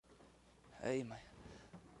Amen.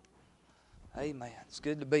 Amen. It's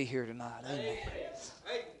good to be here tonight. Amen.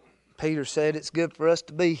 Peter said it's good for us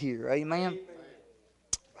to be here. Amen.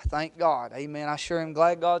 I thank God. Amen. I sure am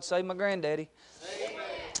glad God saved my granddaddy.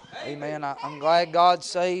 Amen. I'm glad God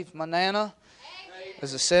saved my Nana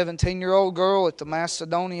as a 17-year-old girl at the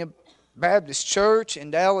Macedonia Baptist Church in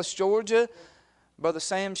Dallas, Georgia. Brother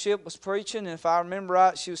Sam Shipp was preaching, and if I remember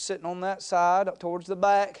right, she was sitting on that side up towards the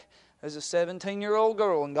back as a 17-year-old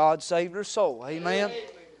girl, and God saved her soul. Amen.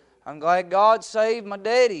 I'm glad God saved my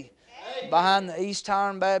daddy behind the East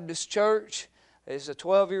Iron Baptist Church as a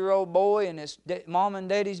 12-year-old boy in his mom and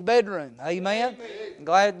daddy's bedroom. Amen. I'm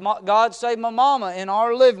glad God saved my mama in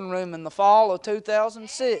our living room in the fall of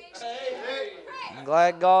 2006. I'm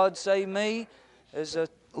glad God saved me as a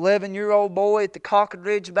 11-year-old boy at the Cockard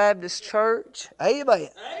Ridge Baptist Church. Amen.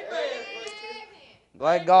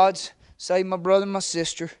 Glad God's saved my brother and my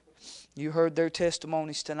sister. You heard their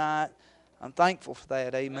testimonies tonight. I'm thankful for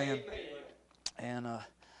that. Amen. And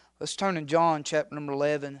let's turn to John chapter number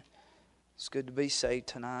 11. It's good to be saved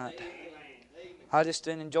tonight. I just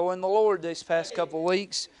been enjoying the Lord these past couple of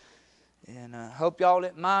weeks. And I hope y'all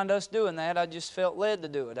didn't mind us doing that. I just felt led to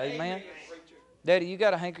do it. Amen. Daddy, you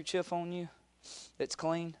got a handkerchief on you that's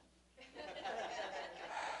clean?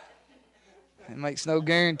 It makes no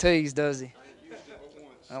guarantees, does he?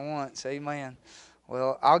 Not once. Amen.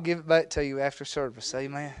 Well, I'll give it back to you after service.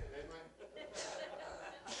 Amen.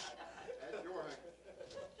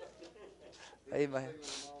 Amen.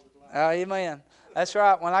 Amen. That's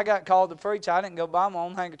right. When I got called to preach, I didn't go buy my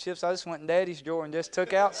own handkerchiefs. I just went in Daddy's drawer and just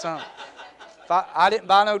took out some. I didn't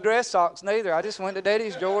buy no dress socks neither. I just went to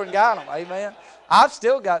Daddy's drawer and got them. Amen. I've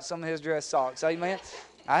still got some of his dress socks. Amen.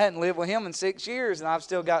 I hadn't lived with him in 6 years, and I've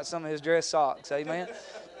still got some of his dress socks. Amen.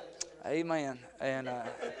 Amen. And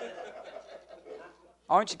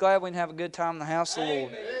aren't you glad we can have a good time in the house of the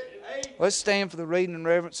Lord? Let's stand for the reading and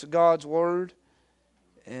reverence of God's Word.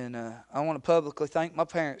 And I want to publicly thank my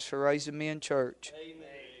parents for raising me in church.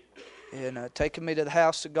 And taking me to the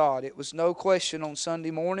house of God. It was no question on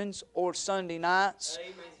Sunday mornings or Sunday nights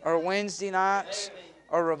or Wednesday nights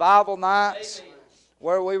or revival nights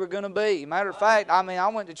where we were going to be. Matter of fact, I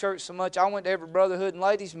went to church so much, I went to every brotherhood and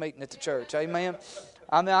ladies meeting at the church. Amen.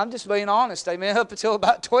 I'm just being honest. Amen. Up until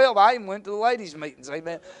about 12, I even went to the ladies meetings.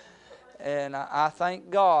 Amen. And I thank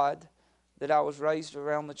God that I was raised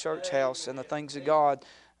around the church house and the things of God.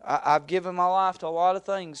 I've given my life to a lot of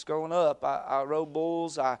things growing up. I rode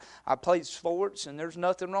bulls. I played sports, and there's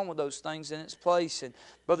nothing wrong with those things in its place. And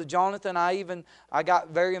Brother Jonathan, I got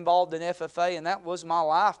very involved in FFA, and that was my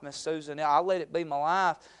life, Miss Susan. I let it be my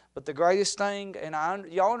life. But the greatest thing, and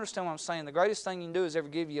y'all understand what I'm saying, the greatest thing you can do is ever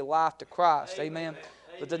give your life to Christ. Amen.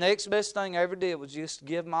 But the next best thing I ever did was just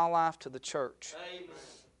give my life to the church.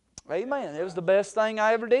 Amen. It was the best thing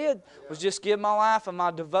I ever did, was just give my life and my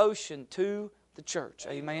devotion to the church.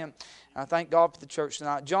 Amen. And I thank God for the church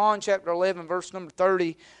tonight. John chapter 11, verse number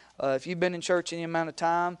 30. If you've been in church any amount of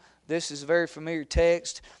time, this is a very familiar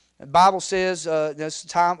text. The Bible says, this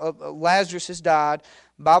time of Lazarus has died.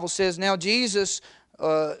 The Bible says, now Jesus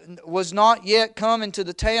was not yet come into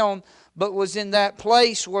the town, but was in that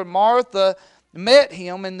place where Martha met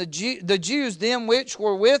him, and the Jews, them which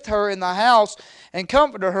were with her in the house, and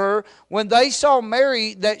comforted her, when they saw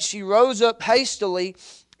Mary, that she rose up hastily,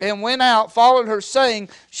 and went out, followed her, saying,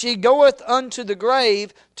 she goeth unto the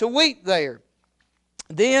grave to weep there.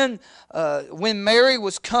 Then when Mary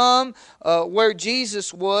was come where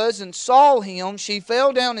Jesus was, and saw him, she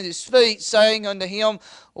fell down at his feet, saying unto him,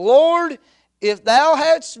 Lord, if thou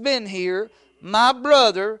hadst been here, my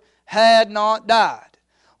brother had not died.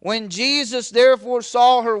 When Jesus therefore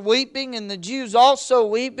saw her weeping, and the Jews also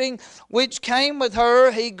weeping, which came with her,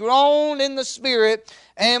 he groaned in the spirit,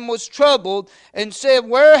 and was troubled, and said,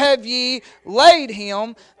 where have ye laid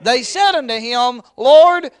him? They said unto him,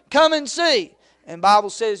 Lord, come and see. And the Bible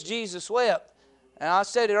says Jesus wept. And I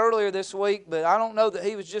said it earlier this week, but I don't know that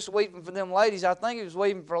he was just weeping for them ladies. I think he was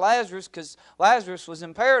weeping for Lazarus, because Lazarus was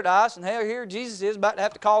in paradise, and here Jesus is about to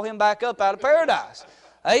have to call him back up out of paradise.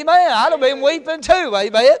 Amen. I'd have been weeping too.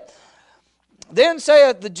 Amen. Then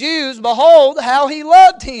saith the Jews, behold, how he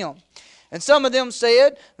loved him. And some of them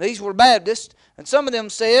said, these were Baptists, and some of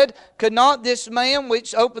them said, could not this man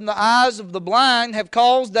which opened the eyes of the blind have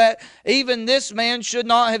caused that even this man should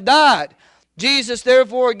not have died? Jesus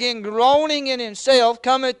therefore again groaning in himself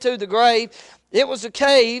cometh to the grave. It was a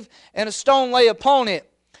cave, and a stone lay upon it.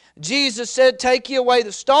 Jesus said, take ye away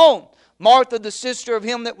the stone. Martha, the sister of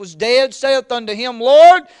him that was dead, saith unto him,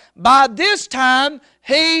 Lord, by this time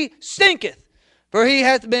he stinketh, for he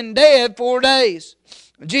hath been dead 4 days.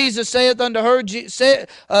 Jesus saith unto her, Said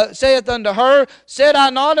I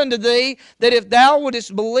not unto thee, that if thou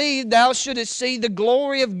wouldest believe, thou shouldest see the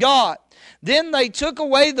glory of God? Then they took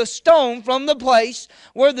away the stone from the place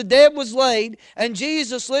where the dead was laid, and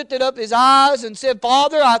Jesus lifted up his eyes and said,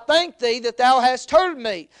 Father, I thank thee that thou hast heard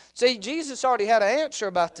me. See, Jesus already had an answer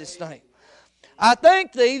about this thing. I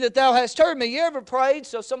thank thee that thou hast heard me. You ever prayed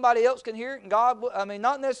so somebody else can hear it? And God,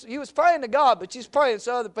 not necessarily, you was praying to God, but you was praying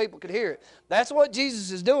so other people could hear it. That's what Jesus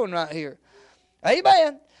is doing right here.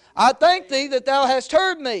 Amen. I thank thee that thou hast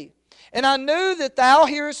heard me. And I knew that thou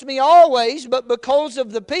hearest me always, but because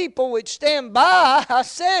of the people which stand by, I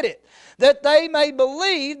said it, that they may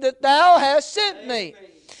believe that thou hast sent me.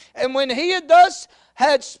 And when he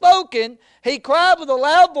had spoken, he cried with a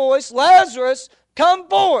loud voice, Lazarus, come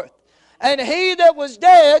forth. And he that was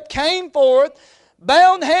dead came forth,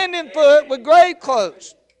 bound hand and foot with grave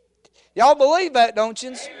clothes. Y'all believe that, don't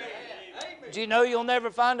you? Do you know you'll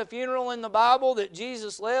never find a funeral in the Bible that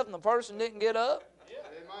Jesus left and the person didn't get up?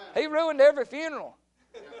 He ruined every funeral.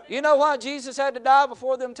 You know why Jesus had to die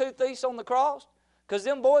before them two thieves on the cross? Because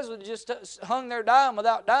them boys would have just hung there dying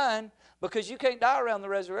without dying, because you can't die around the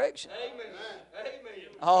resurrection. Amen.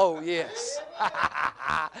 Oh, yes.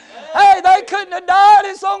 Hey, they couldn't have died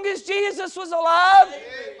as long as Jesus was alive.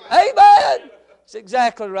 Amen. That's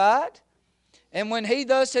exactly right. And when he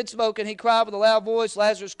thus had spoken, he cried with a loud voice,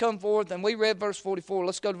 Lazarus, come forth. And we read verse 44.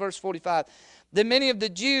 Let's go to verse 45. Then many of the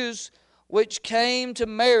Jews which came to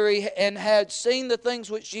Mary and had seen the things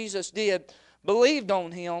which Jesus did believed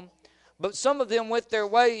on him. But some of them went their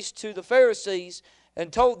ways to the Pharisees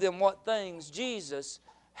and told them what things Jesus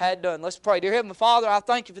had done. Let's pray. Dear Heavenly Father, I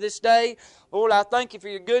thank you for this day. Lord, I thank you for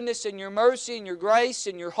your goodness and your mercy and your grace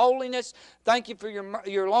and your holiness. Thank you for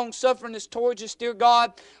your long-sufferingness towards us, dear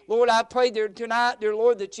God. Lord, I pray tonight, dear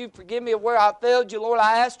Lord, that you forgive me of where I failed you. Lord,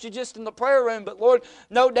 I asked you just in the prayer room, but Lord,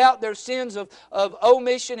 no doubt there's sins of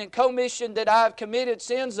omission and commission that I've committed,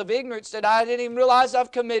 sins of ignorance that I didn't even realize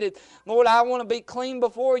I've committed. Lord, I want to be clean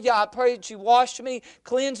before you. I pray that you wash me,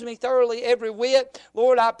 cleanse me thoroughly every whit.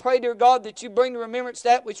 Lord, I pray, dear God, that you bring to remembrance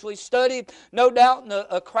that which we studied. No doubt in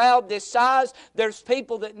a crowd this size, there's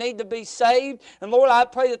people that need to be saved. And Lord, I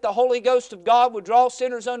pray that the Holy Ghost of God would draw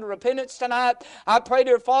sinners unto repentance tonight. I pray,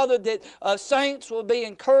 dear Father, that saints will be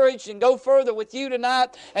encouraged and go further with you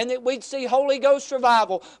tonight, and that we'd see Holy Ghost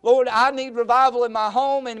revival. Lord, I need revival in my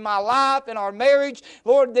home, in my life, in our marriage.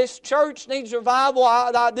 Lord, this church needs revival.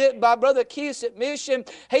 My brother Keith at Mission,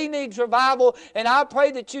 he needs revival, and I pray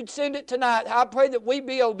that you'd send it tonight. I pray that we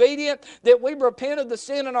be obedient, that we repent of the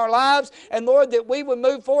sin in our lives, and Lord, that we would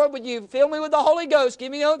move forward with you. Fill me with the Holy Ghost.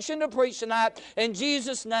 Give me unction to preach tonight. In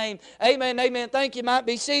Jesus' name, amen, amen. Thank you. You might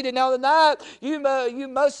be seated. Now tonight,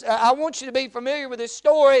 I want you to be familiar with this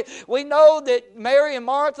story. We know that Mary and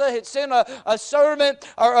Martha had sent a servant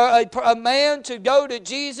or a man to go to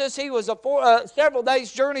Jesus. He was several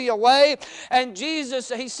days' journey away, and Jesus,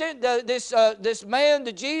 he sent this man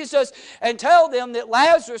to Jesus and tell them that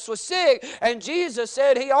Lazarus was sick, and Jesus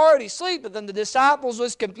said he already sleepeth, and the disciples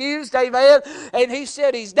was confused, amen, and he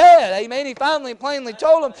said he's dead, amen. He finally plainly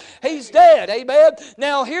told them he's dead, amen.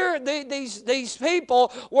 Now here these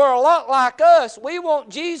people were a lot like us. We want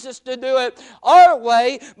Jesus to do it our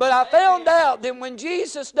way, but I found out that when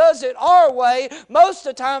Jesus does it our way, most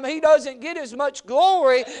of the time he doesn't get as much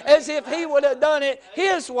glory as if he would have done it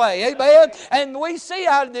his way, amen. And we see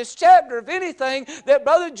out of this chapter, if anything, that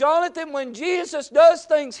Brother Jonathan, when Jesus does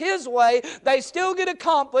things his way, they still get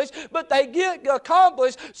accomplished, but they get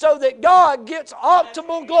accomplished so that God gets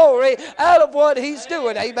optimal glory out of what he's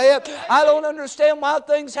doing, amen. I don't understand why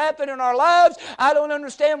things happen in our lives. I don't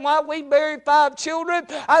understand why we bury 5 children.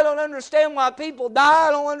 I don't understand why people die.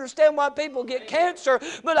 I don't understand why people get cancer.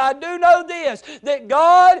 But I do know this, that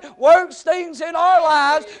God works things in our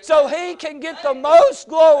lives so he can get the most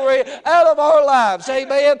glory out of our lives,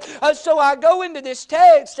 amen. So I go into this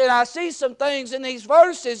text and I see some things in these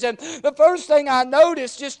verses, and the first thing I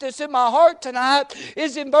notice just that's in my heart tonight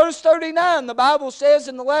is in verse 39. The Bible says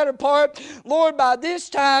in the latter part, Lord, by this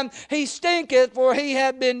time he stinketh, for he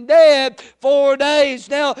had been dead 4 days.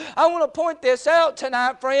 Now, I want to point this out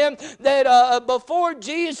tonight, friend, that before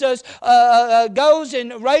Jesus goes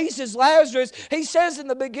and raises Lazarus, he says in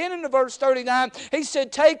the beginning of verse 39, he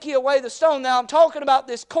said, take ye away the stone. Now, I'm talking about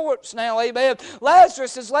this corpse now, amen.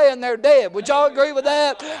 Lazarus is laying there dead. Would y'all agree with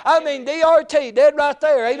that? I mean, DRT, dead right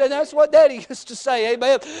there, amen. That's what Daddy used to say,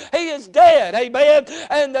 amen. He is dead, amen. amen.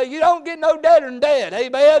 And you don't get no deader than dead,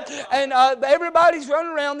 amen. And everybody's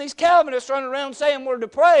running around, these Calvinists running around saying we're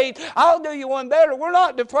depraved. I'll do you one better. We're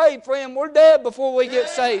not depraved, friend. We're dead before we get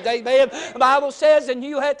saved, amen. The Bible says, and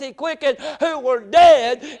you hath he quickened who were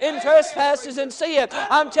dead in trespasses and sin.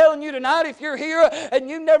 I'm telling you tonight, if you're here and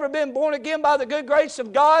you've never been born again by the good grace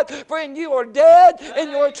of God, friend, you are dead in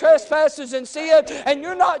your trespasses and sin, and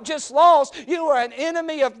you're not just lost, you are an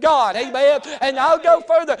enemy of God, amen. And I'll go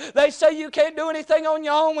further. They say you can't do anything on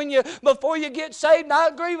your own before you get saved, and I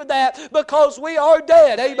agree with that, because we are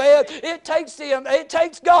dead, amen. It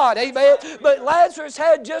takes God, amen. But Lazarus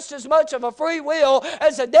had just as much of a free will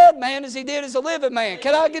as a dead man as he did as a living man.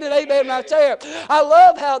 Can I get an amen right there? I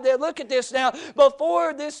love how they look at this now.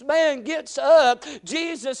 Before this man gets up,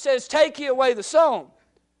 Jesus says, take ye away the stone.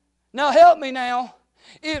 Now help me now.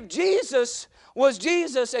 If Jesus was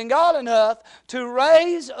Jesus and God enough to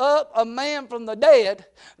raise up a man from the dead,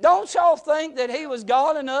 don't y'all think that he was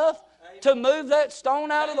God enough to move that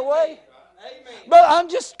stone out of the way? But I'm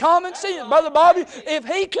just common sense, Brother Bobby. If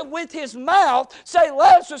he could with his mouth say,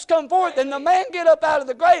 Lazarus, come forth, and the man get up out of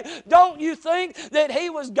the grave, don't you think that he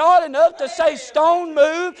was God enough to say, stone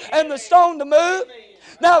move, and the stone to move?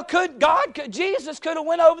 Now, Jesus could have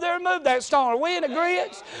went over there and moved that stone. Are we in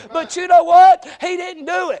agreement? But you know what? He didn't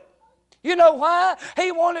do it. You know why?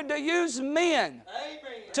 He wanted to use men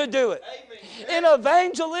to do it. In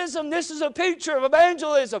evangelism, this is a picture of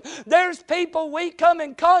evangelism. There's people we come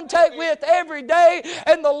in contact with every day,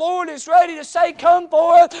 and the Lord is ready to say, come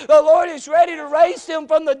forth. The Lord is ready to raise them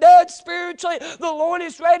from the dead spiritually. The Lord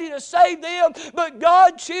is ready to save them. But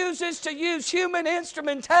God chooses to use human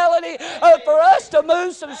instrumentality for us to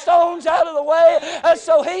move some stones out of the way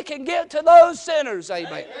so He can get to those sinners.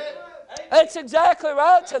 Amen. That's exactly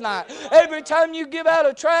right tonight. Every time you give out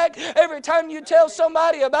a tract, every time you tell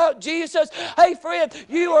somebody about Jesus, hey friend,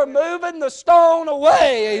 you are moving the stone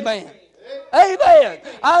away. Amen. Amen.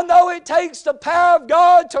 I know it takes the power of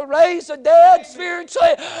God to raise the dead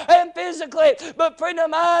spiritually and physically, but friend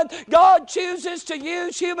of mine, God chooses to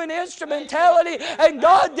use human instrumentality, and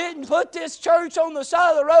God didn't put this church on the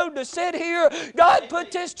side of the road to sit here. God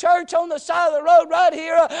put this church on the side of the road right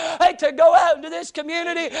here to go out into this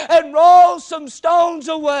community and roll some stones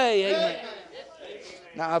away. Amen.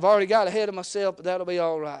 Now, I've already got ahead of myself, but that'll be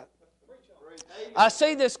all right. I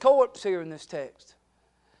see this corpse here in this text.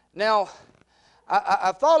 Now,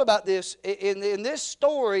 I've thought about this. In this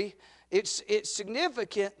story, it's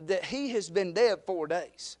significant that he has been dead 4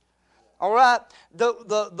 days. All right?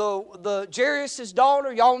 The Jairus'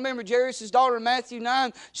 daughter, y'all remember Jairus' daughter in Matthew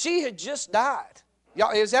 9? She had just died.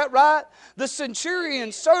 Y'all, is that right? The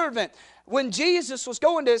centurion servant, when Jesus was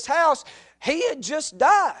going to his house, he had just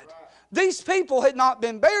died. These people had not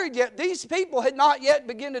been buried yet. These people had not yet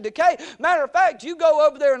begun to decay. Matter of fact, you go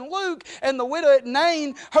over there in Luke, and the widow at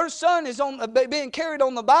Nain, her son is being carried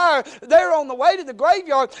on the bier. They're on the way to the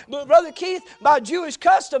graveyard. But Brother Keith, by Jewish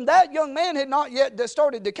custom, that young man had not yet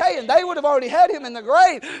started decaying. They would have already had him in the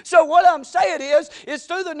grave. So what I'm saying is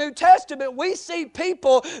through the New Testament, we see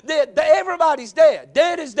people that everybody's dead.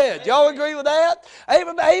 Dead is dead. Y'all agree with that?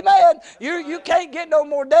 Amen. You can't get no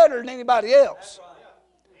more deader than anybody else.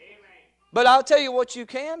 But I'll tell you what you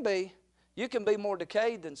can be. You can be more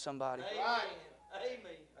decayed than somebody. Amen.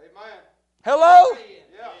 Hello?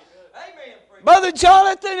 Amen. Brother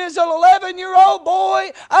Jonathan is an 11-year-old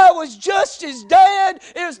boy. I was just as dead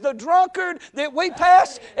as the drunkard that we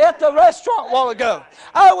passed at the restaurant a while ago.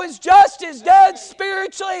 I was just as dead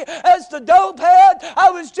spiritually as the dopehead.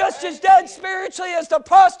 I was just as dead spiritually as the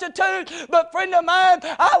prostitute. But friend of mine,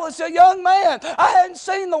 I was a young man. I hadn't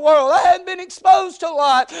seen the world. I hadn't been exposed to a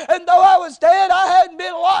lot. And though I was dead, I hadn't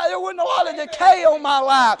been a lot. There wasn't a lot of decay on my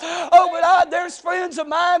life. Oh, but there's friends of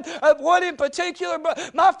mine, one in particular,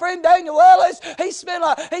 my friend Daniel Ellis. He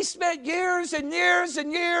spent years and years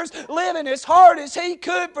and years living as hard as he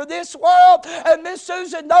could for this world. And Miss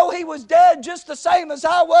Susan, though he was dead just the same as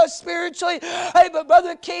I was spiritually, hey, but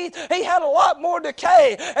Brother Keith, he had a lot more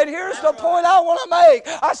decay. And here's the point I want to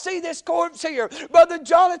make. I see this corpse here. Brother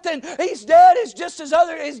Jonathan, he's dead as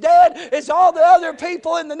dead as all the other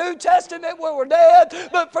people in the New Testament were dead.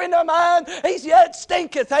 But friend of mine, he's yet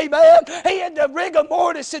stinketh, amen. He had the rigor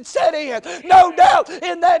mortis had set in. No doubt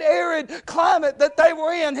in that arid climate climate that they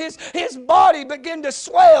were in. His body began to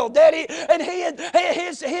swell, Daddy, and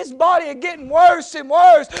his body had getting worse and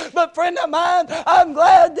worse. But friend of mine, I'm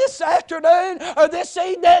glad this afternoon or this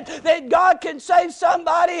evening that God can save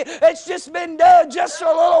somebody that's just been dead just for a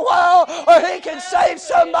little while, or He can save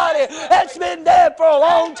somebody that's been dead for a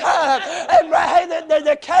long time. And hey, the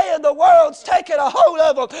decay of the world's taking a hold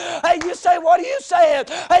of them. Hey, you say, what are you saying?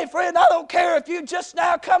 Hey, friend, I don't care if you just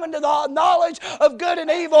now coming to the knowledge of good and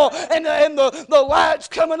evil, and the light's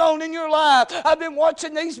coming on in your life. I've been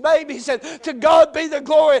watching these babies, and to God be the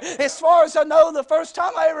glory. As far as I know, the first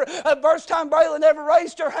time Braylon ever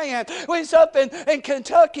raised her hand was up in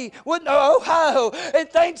Kentucky, Ohio, in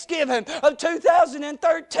Thanksgiving of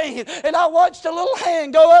 2013. And I watched a little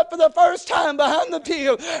hand go up for the first time behind the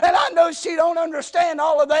pew. And I know she don't understand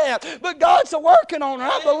all of that, but God's working on her.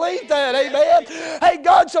 I believe that, amen. Hey,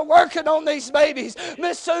 God's working on these babies,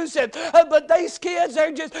 Miss Susan. But these kids,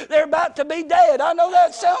 they're about to be dead. I know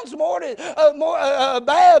that sounds more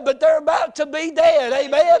bad, but they're about to be dead,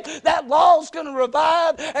 amen. That law's going to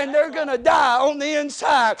revive, and they're going to die on the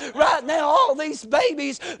inside. Right now, all these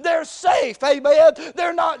babies, they're safe, amen.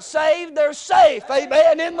 They're not saved, they're safe,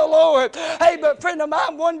 amen, in the Lord. Hey, but friend of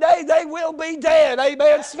mine, one day they will be dead,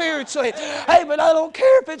 amen, spiritually. Hey, but I don't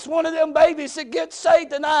care if it's one of them babies that gets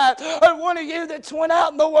saved tonight, or one of you that's went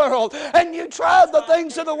out in the world and you tried the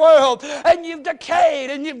things of the world and you've decayed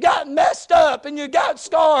and you've gotten messed up and you got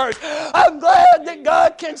scars. I'm glad that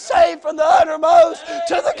God can save from the uttermost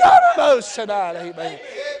to the guttermost tonight, amen.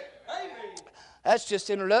 That's just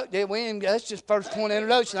introduction. That's just first point of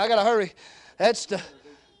introduction. I got to hurry. That's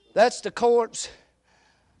the corpse.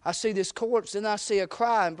 I see this corpse, and I see a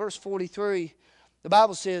cry in verse 43. The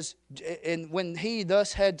Bible says, and when he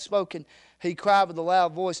thus had spoken, he cried with a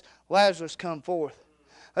loud voice, Lazarus, come forth.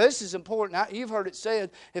 Now, this is important. You've heard it said,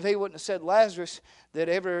 if he wouldn't have said Lazarus, that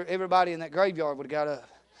everybody in that graveyard would have got up.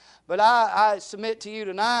 But I submit to you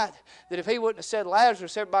tonight that if he wouldn't have said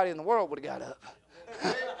Lazarus, everybody in the world would have got up.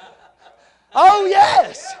 Oh,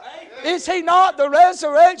 yes. Is He not the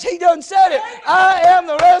resurrection? He done said it. I am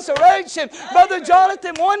the resurrection. Brother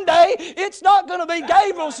Jonathan, one day, it's not going to be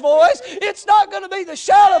Gabriel's voice. It's not going to be the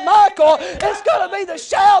shout of Michael. It's going to be the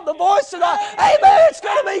shout, the voice of the... Amen. It's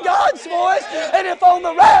going to be God's voice. And if on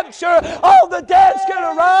the rapture, all the dead's going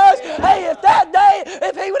to rise. Hey, if that day,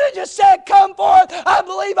 if He would have just said, come forth, I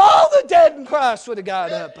believe all the dead in Christ would have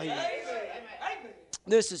got up. Amen.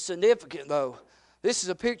 This is significant, though. This is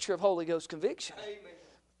a picture of Holy Ghost conviction. Amen.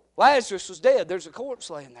 Lazarus was dead. There's a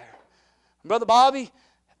corpse laying there. Brother Bobby,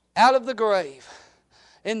 out of the grave,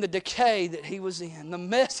 in the decay that he was in, the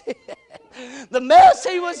mess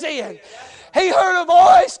he was in, he heard a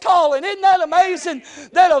voice calling. Isn't that amazing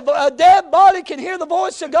that a dead body can hear the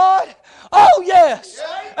voice of God? Oh, yes.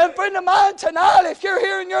 And friend of mine, tonight, if you're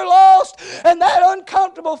here and you're lost, and that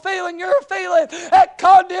uncomfortable feeling you're feeling, that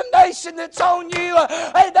condemnation that's on you,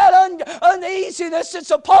 and that uneasiness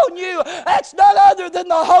that's upon you, that's none other than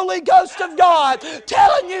the Holy Ghost of God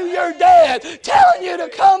telling you you're dead, telling you to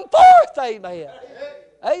come forth. Amen.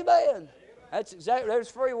 Amen. That's exactly, there's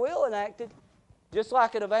free will enacted, just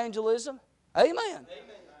like in evangelism. Amen.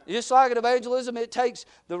 Just like in evangelism, it takes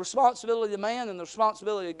the responsibility of man and the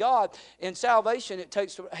responsibility of God. In salvation, it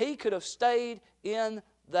takes... He could have stayed in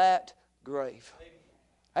that grave.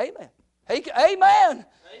 Amen. Amen.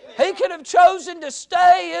 He could have chosen to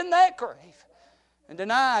stay in that grave and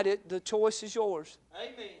denied it. The choice is yours.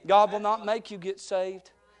 God will not make you get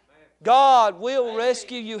saved. God will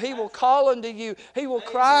rescue you. He will call unto you. He will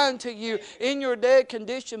cry unto you in your dead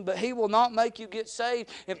condition, but He will not make you get saved.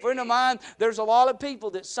 And friend of mine, there's a lot of people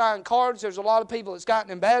that sign cards. There's a lot of people that's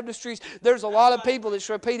gotten in baptistries. There's a lot of people that's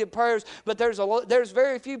repeated prayers, but there's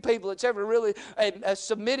very few people that's ever really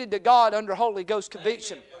submitted to God under Holy Ghost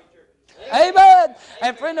conviction. Amen.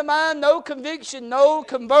 And friend of mine, no conviction, no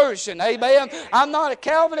conversion. Amen. I'm not a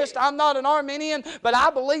Calvinist. I'm not an Arminian, but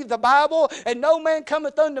I believe the Bible. And no man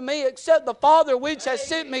cometh unto me except the Father which has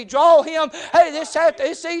sent me. Draw him. Hey,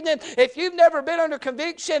 this evening, if you've never been under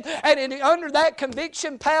conviction and under that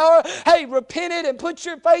conviction power, hey, repented and put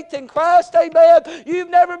your faith in Christ. Amen.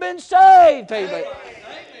 You've never been saved. Amen.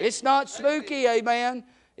 It's not spooky. Amen.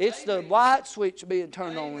 It's the light switch being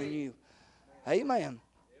turned on in you. Amen.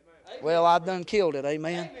 Well, I've done killed it.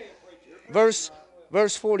 Amen. Verse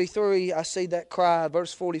 43, I see that cry.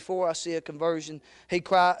 Verse 44, I see a conversion. He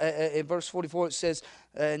cried. In verse 44, it says,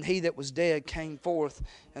 and he that was dead came forth.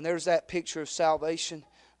 And there's that picture of salvation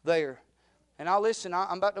there. And now listen,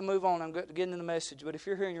 I'm about to move on. I'm getting into the message. But if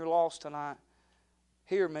you're here and you're lost tonight,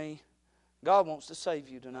 hear me. God wants to save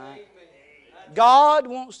you tonight. God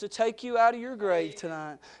wants to take you out of your grave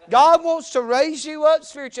tonight. God wants to raise you up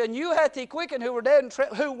spiritually. And you hath He quickened who were dead,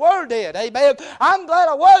 who were dead. Amen. I'm glad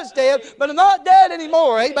I was dead, but I'm not dead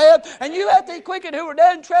anymore. Amen. And you hath He quickened who were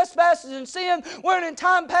dead in trespasses and sin, wherein in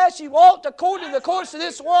time past you walked according to the course of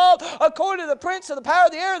this world, according to the prince of the power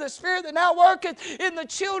of the air, the spirit that now worketh in the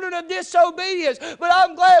children of disobedience. But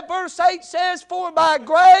I'm glad verse 8 says, for by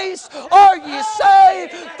grace are ye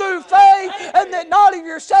saved through faith, and that not of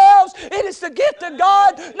yourselves. It is the gift of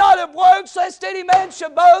God, not of works, lest any man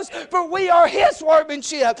should boast. For we are His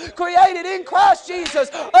workmanship, created in Christ Jesus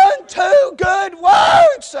unto good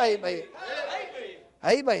works. Amen.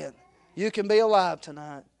 Amen. You can be alive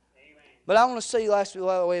tonight. But I want to see, last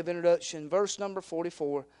way of introduction, verse number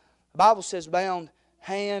 44. The Bible says, bound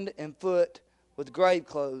hand and foot with grave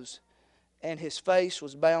clothes, and his face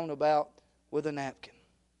was bound about with a napkin.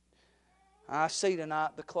 I see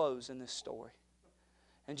tonight the clothes in this story.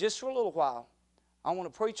 And just for a little while, I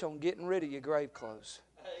want to preach on getting rid of your grave clothes.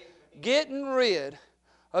 Getting rid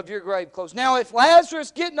of your grave clothes. Now, if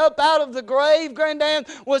Lazarus getting up out of the grave, Granddad,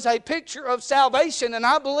 was a picture of salvation, and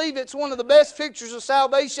I believe it's one of the best pictures of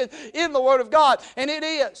salvation in the Word of God, and it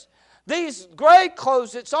is. These grave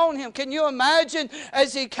clothes that's on him, can you imagine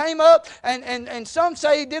as he came up, and some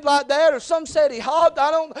say he did like that, or some said he hopped,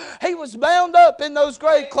 he was bound up in those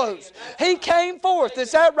grave clothes. He came forth,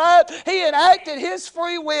 is that right? He enacted his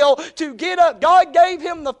free will to get up. God gave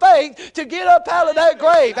him the faith to get up out of that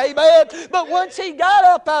grave, amen? But once he got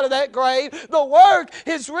up out of that grave, the work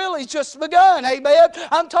has really just begun, amen?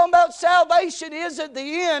 I'm talking about salvation is at the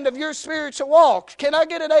end of your spiritual walk. Can I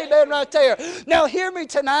get an amen right there? Now hear me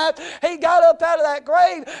tonight. He got up out of that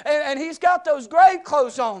grave, and he's got those grave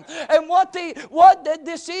clothes on. And what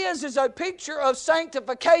this is a picture of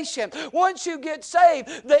sanctification. Once you get saved,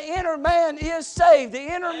 the inner man is saved. The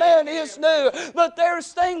inner man is new. But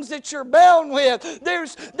there's things that you're bound with.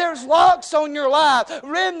 There's locks on your life,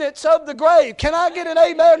 remnants of the grave. Can I get an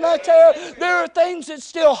amen right there? There are things that's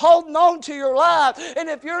still holding on to your life. And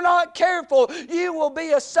if you're not careful, you will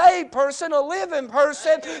be a saved person, a living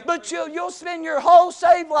person, but you'll spend your whole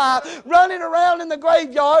saved life running around in the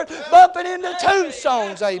graveyard, bumping into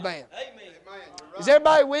tombstones. Amen. Is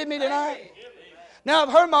everybody with me tonight? Now,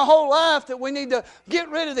 I've heard my whole life that we need to get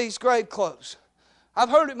rid of these grave clothes. I've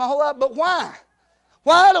heard it my whole life, but why?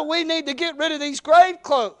 Why do we need to get rid of these grave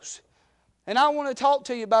clothes? And I want to talk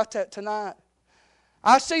to you about that tonight.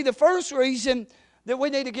 I see the first reason that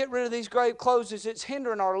we need to get rid of these grave clothes is it's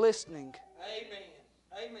hindering our listening.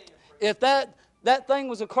 Amen. Amen. If that thing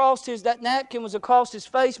was across that napkin was across his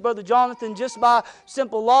face, Brother Jonathan, just by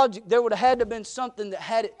simple logic, there would have had to have been something that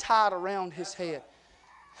had it tied around his head.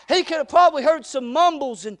 He could have probably heard some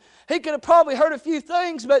mumbles, and he could have probably heard a few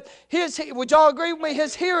things, but would y'all agree with me?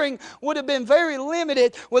 His hearing would have been very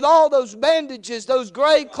limited with all those bandages, those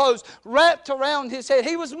grave clothes wrapped around his head.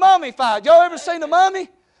 He was mummified. Y'all ever seen a mummy?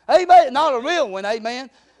 Amen. Not a real one, amen.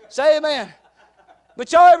 Say amen. But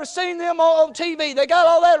y'all ever seen them on TV? They got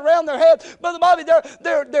all that around their head. Brother Bobby,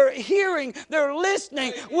 their hearing, their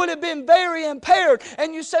listening would have been very impaired.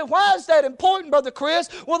 And you say, why is that important, Brother Chris?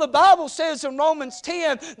 Well, the Bible says in Romans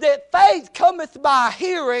 10 that faith cometh by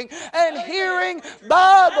hearing, and hearing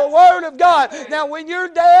by the Word of God. Now, when you're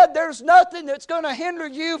dead, there's nothing that's going to hinder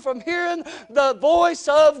you from hearing the voice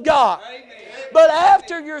of God. But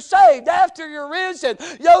after you're saved, after you're risen,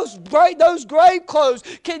 those grave clothes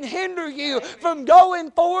can hinder you from going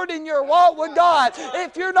forward in your walk with God.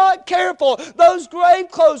 If you're not careful, those grave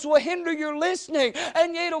clothes will hinder your listening,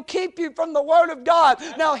 and it'll keep you from the Word of God.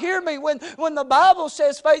 Now hear me, when the Bible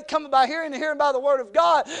says faith cometh by hearing, and hearing by the Word of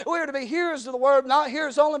God, we are to be hearers of the Word, not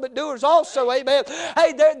hearers only, but doers also. Amen.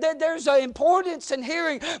 Hey, there's an importance in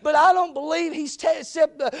hearing, but I don't believe he's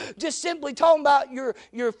just simply talking about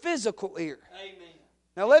your physical ear. Amen.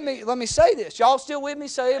 Now let me say this. Y'all still with me?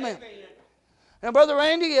 Say amen. Amen. Now, Brother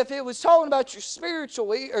Randy, if it was talking about your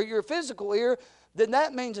spiritual ear or your physical ear, then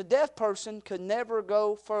that means a deaf person could never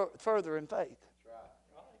go further in faith.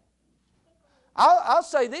 I'll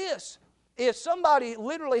say this. If somebody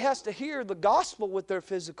literally has to hear the gospel with their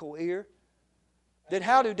physical ear, then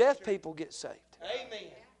how do deaf people get saved? Amen.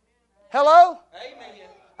 Hello? Amen.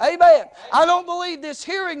 Amen. I don't believe this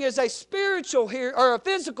hearing is a spiritual hearing or a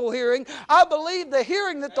physical hearing. I believe the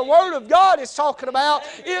hearing that the Word of God is talking about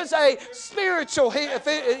is a spiritual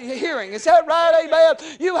hearing. Is that right?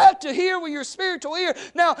 Amen. You have to hear with your spiritual ear.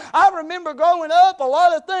 Now, I remember growing up a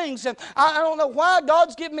lot of things, and I don't know why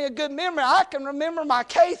God's given me a good memory. I can remember my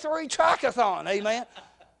K3 triathlon. Amen.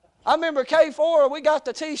 I remember K4, we got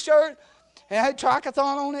the T-shirt, and it had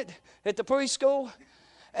triathlon on it at the preschool.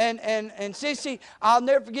 And Sissy, I'll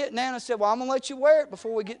never forget, Nana said, well, I'm going to let you wear it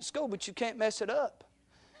before we get to school, but you can't mess it up.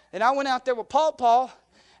 And I went out there with Paw,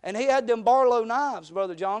 and he had them Barlow knives,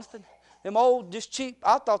 Brother Jonathan. Them old, just cheap,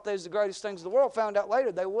 I thought they was the greatest things in the world. Found out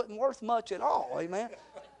later they wasn't worth much at all, amen.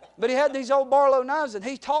 But he had these old Barlow knives, and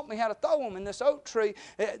he taught me how to throw them in this oak tree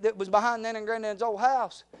that was behind Nan and Granddad's old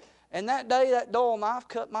house. And that day, that dull knife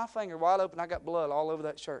cut my finger wide open. I got blood all over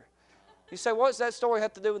that shirt. You say, what's that story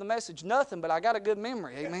have to do with the message? Nothing, but I got a good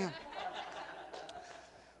memory, amen.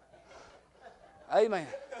 Amen.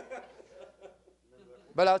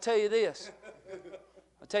 But I'll tell you this.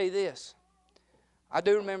 I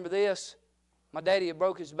do remember this. My daddy had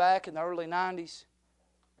broke his back in the early 90s.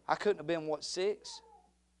 I couldn't have been,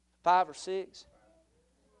 5 or 6.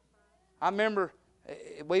 I remember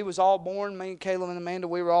we was all born, me and Caleb and Amanda,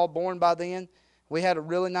 we were all born by then. We had a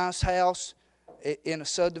really nice house in a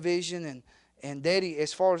subdivision, and Daddy,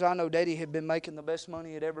 as far as I know, Daddy had been making the best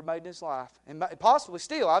money he'd ever made in his life. And possibly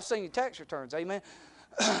still. I've seen your tax returns, amen,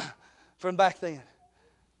 from back then.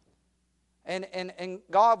 And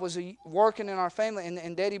God was working in our family,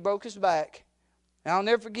 and Daddy broke his back. And I'll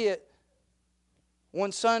never forget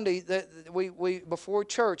one Sunday that we before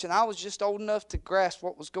church, and I was just old enough to grasp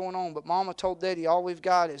what was going on, but Mama told Daddy, all we've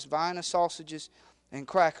got is Vienna sausages and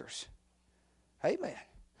crackers. Amen.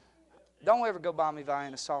 Don't ever go buy me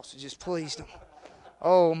Vienna sausages, please don't.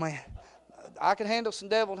 Oh, man. I can handle some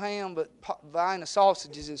deviled ham, but Vienna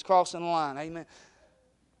sausages is crossing the line. Amen.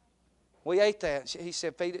 We ate that. He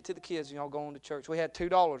said, feed it to the kids and y'all go on to church. We had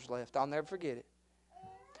 $2 left. I'll never forget it.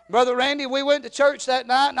 Brother Randy, we went to church that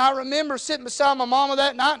night, and I remember sitting beside my mama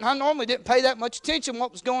that night, and I normally didn't pay that much attention to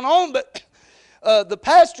what was going on, but the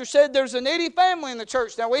pastor said there's a needy family in the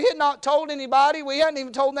church. Now, we had not told anybody. We hadn't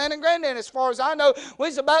even told Nan and Granddad. As far as I know, we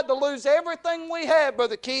was about to lose everything we had,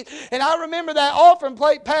 Brother Keith. And I remember that offering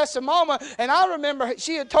plate passing Mama, and I remember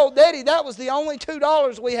she had told Daddy that was the only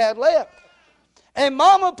 $2 we had left. And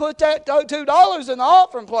Mama put that $2 in the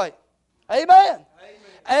offering plate. Amen.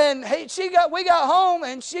 And we got home,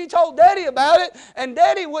 and she told Daddy about it, and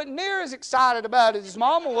Daddy wasn't near as excited about it as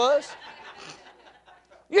Mama was.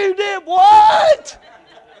 You did what?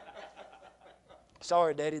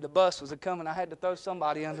 Sorry, Daddy, the bus was coming. I had to throw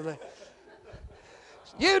somebody under there.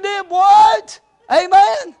 You did what?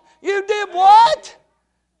 Amen. You did what?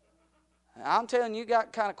 I'm telling you,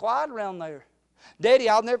 got kind of quiet around there. Daddy,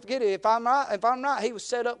 I'll never forget it. If I'm right, he was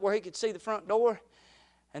set up where he could see the front door.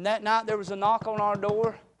 And that night there was a knock on our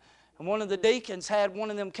door. And one of the deacons had one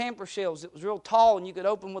of them camper shelves that was real tall, and you could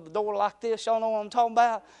open with the door like this. Y'all know what I'm talking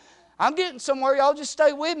about? I'm getting somewhere. Y'all just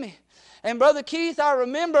stay with me. And Brother Keith, I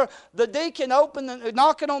remember the deacon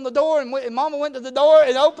knocking on the door, and Mama went to the door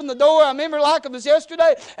and opened the door. I remember like it was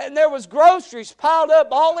yesterday, and there was groceries piled up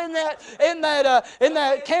all in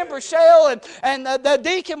that camper shell. And the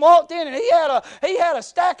deacon walked in, and he had a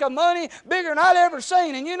stack of money bigger than I'd ever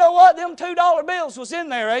seen. And you know what? Them $2 bills was in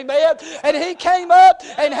there, amen. And he came up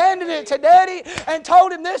and handed it to Daddy and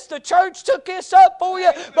told him this. The church took this up for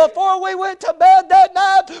you before we went to bed that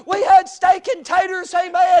night. We had steak and taters,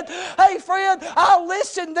 amen. Hey, friend, I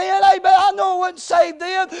listened then, amen. I know I wasn't saved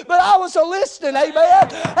then, but I was listening, amen.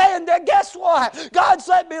 And guess what? God's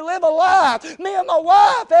let me live a life. Me and my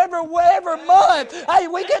wife, every month, hey,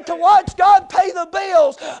 we get to watch God pay the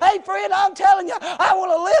bills. Hey, friend, I'm telling you, I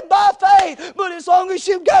want to live by faith, but as long as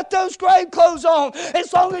you've got those grave clothes on,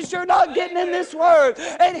 as long as you're not getting in this word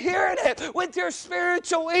and hearing it with your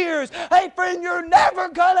spiritual ears, hey, friend, you're never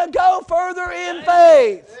going to go further in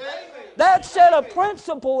faith. That set a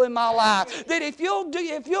principle in my life that if you'll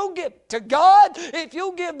give to God, if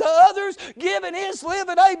you'll give to others, giving is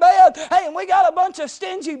living, amen. Hey, and we got a bunch of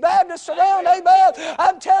stingy Baptists around, amen.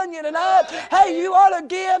 I'm telling you tonight, hey, you ought to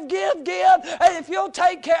give. And if you'll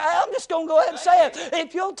take care, I'm just going to go ahead and say it.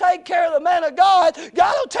 If you'll take care of the man of God,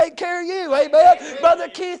 God will take care of you, amen. Brother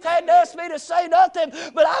Keith hadn't asked me to say nothing,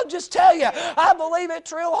 but I'll just tell you, I believe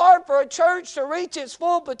it's real hard for a church to reach its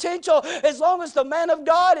full potential as long as the man of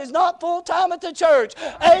God is not full-time at the church.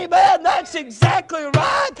 Amen. That's exactly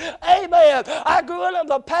right. Amen. I grew up in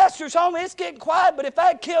the pastor's home. It's getting quiet, but if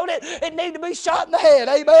I killed it, it needed to be shot in the head.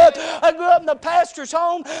 Amen. I grew up in the pastor's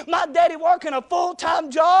home. My daddy working a full-time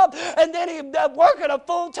job, and then he working a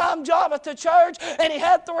full-time job at the church, and he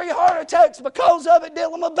had 3 heart attacks because of it,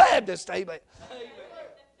 dealing with Baptist. Amen.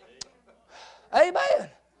 Amen.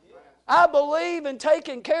 I believe in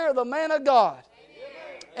taking care of the man of God.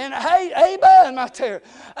 And hey, amen, right there.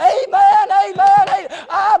 Amen.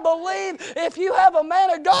 I believe if you have a man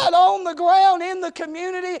of God on the ground in the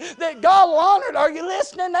community that God will honor it. Are you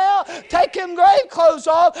listening now? Take them grave clothes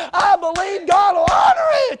off. I believe God will honor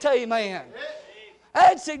it. Amen.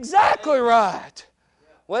 That's exactly right.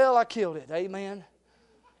 Well, I killed it. Amen.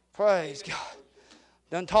 Praise God.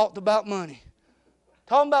 Done talked about money.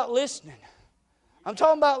 Talking about listening. I'm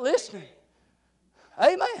talking about listening.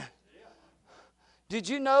 Amen. Did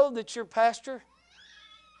you know that your pastor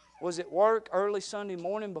was at work early Sunday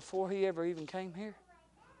morning before he ever even came here?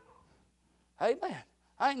 Amen.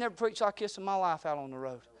 I ain't never preached like this in my life out on the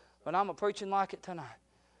road. But I'm preaching like it tonight.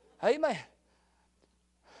 Amen.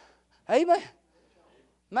 Amen.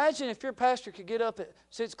 Imagine if your pastor could get up at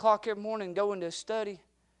 6 o'clock every morning and go into his study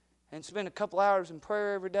and spend a couple hours in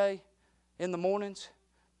prayer every day in the mornings.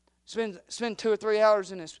 Spend 2 or 3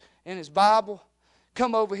 hours in his Bible.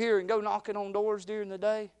 Come over here and go knocking on doors during the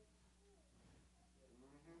day.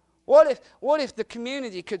 What if the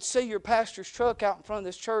community could see your pastor's truck out in front of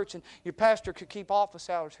this church and your pastor could keep office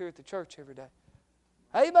hours here at the church every day?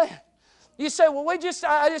 Amen. You say, well, I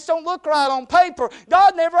just don't look right on paper.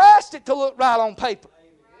 God never asked it to look right on paper.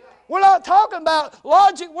 We're not talking about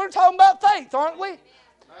logic. We're talking about faith, aren't we?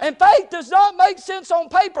 And faith does not make sense on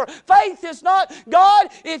paper. Faith is not, God,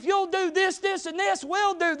 if you'll do this, this, and this,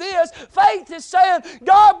 we'll do this. Faith is saying,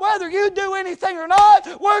 God, whether you do anything or not,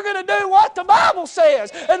 we're going to do what the Bible says.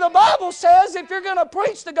 And the Bible says if you're going to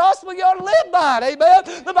preach the gospel, you ought to live by it.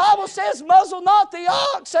 Amen. The Bible says, muzzle not the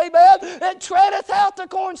ox. Amen. It treadeth out the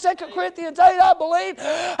corn. 2 Corinthians 8, I believe.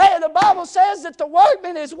 And the Bible says that the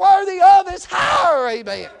workman is worthy of his hire.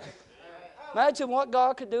 Amen. Imagine what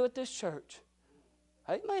God could do at this church.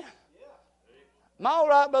 Amen. Am I all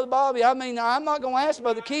right, Brother Bobby? I mean, I'm not going to ask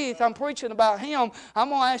Brother Keith. I'm preaching about him. I'm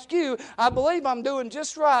going to ask you. I believe I'm doing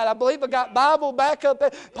just right. I believe I got Bible back up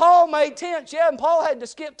there. Paul made tents, yeah, and Paul had to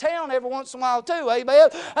skip town every once in a while too. Amen.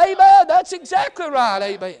 Amen. That's exactly right.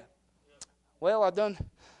 Amen. Well, I done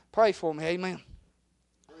pray for me. Amen.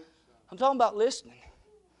 I'm talking about listening.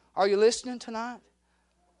 Are you listening tonight?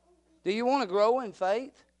 Do you want to grow in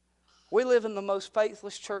faith? We live in the most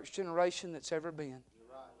faithless church generation that's ever been.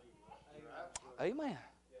 Amen.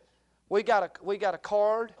 We got a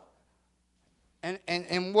card,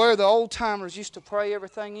 and where the old timers used to pray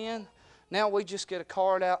everything in, now we just get a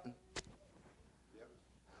card out.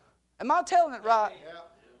 Am I telling it right?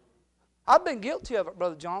 I've been guilty of it,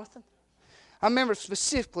 Brother Jonathan. I remember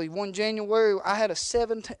specifically one January I had a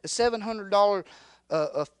 $700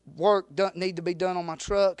 work need to be done on my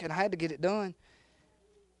truck, and I had to get it done.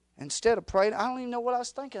 Instead of praying, I don't even know what I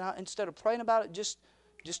was thinking. Instead of praying about it just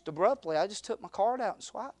abruptly, I just took my card out and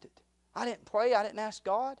swiped it. I didn't pray. I didn't ask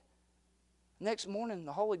God. Next morning,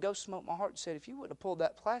 the Holy Ghost smote my heart and said, if you wouldn't have pulled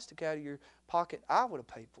that plastic out of your pocket, I would have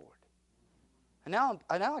paid for it. And now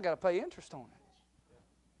I got to pay interest on it.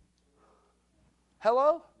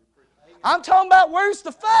 Hello? I'm talking about where's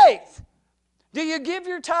the faith? Do you give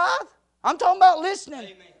your tithe? I'm talking about listening.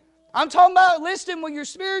 Amen. I'm talking about listening with your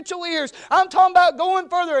spiritual ears. I'm talking about going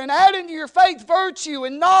further and adding to your faith virtue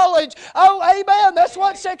and knowledge. Oh, amen. That's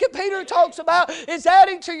what 2 Peter talks about, is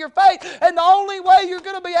adding to your faith. And the only way you're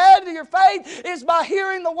going to be adding to your faith is by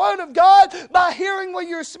hearing the Word of God, by hearing with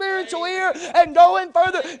your spiritual ear and going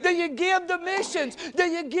further. Do you give the missions? Do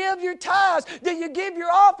you give your tithes? Do you give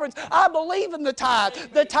your offerings? I believe in the tithe.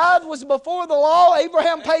 The tithe was before the law.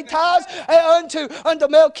 Abraham paid tithes unto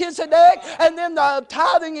Melchizedek. And then the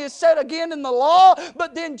tithing is said again in the law,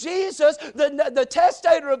 but then Jesus, the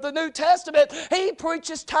testator of the New Testament, he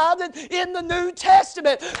preaches tithing in the New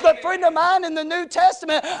Testament. But friend of mine, in the New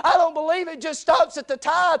Testament, I don't believe it just stops at the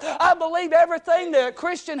tithe. I believe everything that a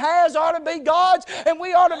Christian has ought to be God's, and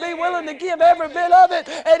we ought to be willing to give every bit of it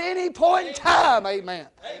at any point in time. Amen.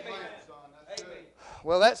 Amen.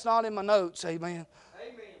 Well, that's not in my notes. Amen.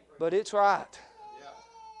 But it's right.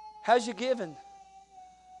 How's you giving?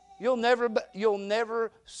 You'll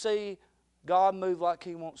never see God move like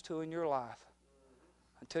He wants to in your life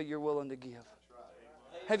until you're willing to give.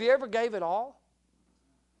 Have you ever gave it all?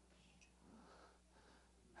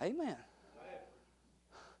 Amen.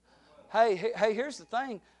 Hey, here's the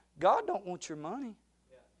thing. God don't want your money.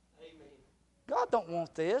 God don't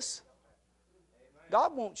want this.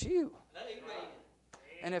 God wants you.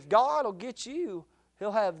 And if God will get you,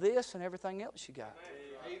 He'll have this and everything else you got.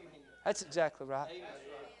 That's exactly right.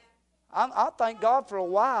 I thank God for a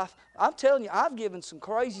wife. I'm telling you, I've given some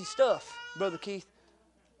crazy stuff, Brother Keith.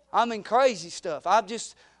 I mean, crazy stuff. I've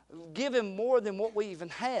just given more than what we even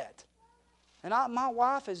had. And my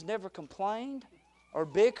wife has never complained or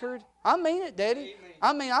bickered. I mean it, Daddy.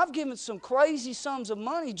 I mean, I've given some crazy sums of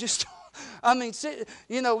money just,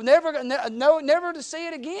 never to see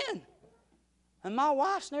it again. And my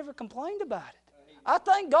wife's never complained about it. I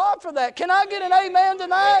thank God for that. Can I get an amen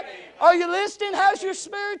tonight? Amen. Are you listening? How's your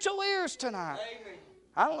spiritual ears tonight? Amen.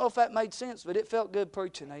 I don't know if that made sense, but it felt good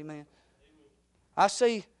preaching. Amen. I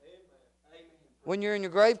see When you're in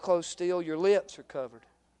your grave clothes still, your lips are covered.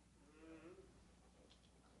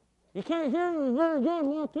 You can't hear me very good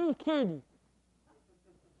like this, can you?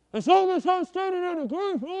 As long as I'm standing in the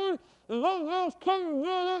grave, Lord, as long as I was coming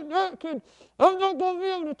around that napkin, I'm not going to be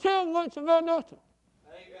able to tell much about nothing.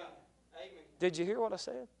 Amen. Amen. Did you hear what I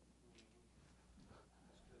said?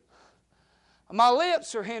 My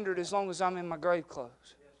lips are hindered as long as I'm in my grave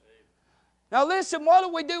clothes. Now listen, what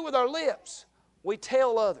do we do with our lips? We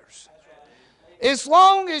tell others. As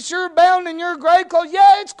long as you're bound in your grave clothes,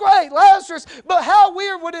 yeah, it's great, Lazarus. But how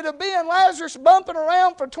weird would it have been, Lazarus bumping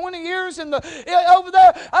around for 20 years over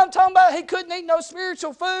there? I'm talking about he couldn't eat no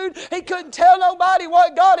spiritual food. He couldn't tell nobody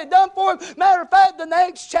what God had done for him. Matter of fact, the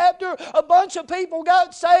next chapter, a bunch of people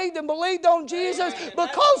got saved and believed on Jesus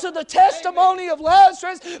because of the testimony of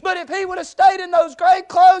Lazarus. But if he would have stayed in those grave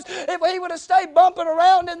clothes, if he would have stayed bumping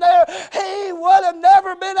around in there, he would have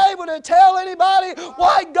never been able to tell anybody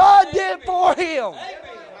what God did for him. And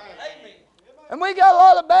we got a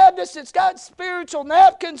lot of Baptists that's got spiritual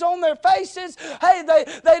napkins on their faces. Hey,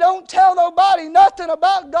 they don't tell nobody nothing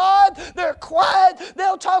about God. They're quiet.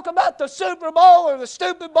 They'll talk about the Super Bowl or the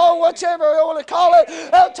stupid bowl, whichever they want to call it.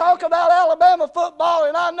 They'll talk about Alabama football,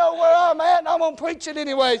 and I know where I'm at, and I'm going to preach it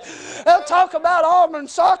anyways. They'll talk about Auburn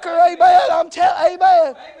soccer, amen.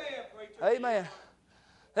 Amen. Amen.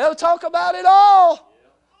 They'll talk about it all.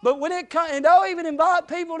 But when it comes, and they'll even invite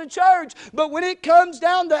people to church, but when it comes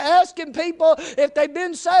down to asking people if they've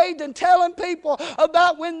been saved and telling people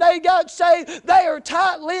about when they got saved, they are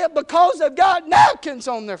tight-lipped because they've got napkins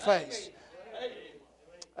on their face.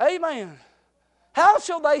 Amen. How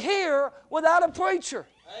shall they hear without a preacher?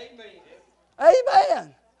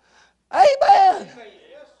 Amen. Amen.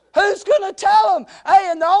 Who's going to tell them?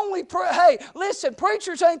 Hey, and listen,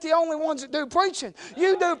 preachers ain't the only ones that do preaching.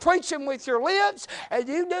 You do preaching with your lips, and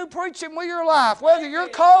you do preaching with your life, whether you're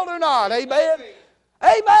called or not. Amen.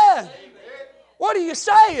 Amen. What are you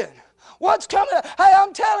saying? What's coming? Hey,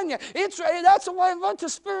 I'm telling you, that's the way what the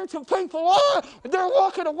spiritual people are. They're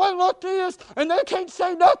walking away like this, and they can't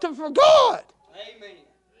say nothing for God. Amen.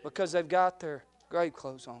 Because they've got their grave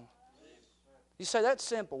clothes on. You say, that's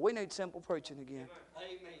simple. We need simple preaching again.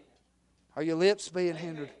 Amen. Are your lips being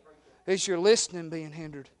hindered? Is your listening being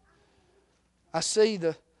hindered? I see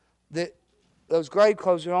that those grave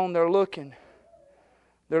clothes are on. They're looking.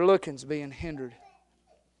 Their looking's being hindered.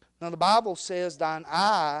 Now the Bible says, thine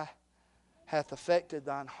eye hath affected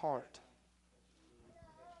thine heart.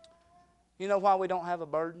 You know why we don't have a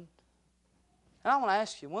burden? And I want to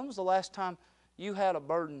ask you, when was the last time you had a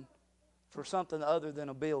burden for something other than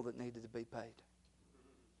a bill that needed to be paid?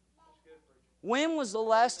 When was the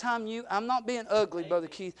last time I'm not being ugly, Brother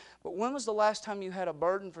Keith, but when was the last time you had a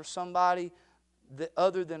burden for somebody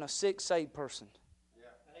other than a sick, saved person?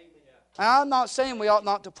 Now, I'm not saying we ought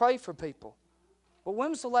not to pray for people, but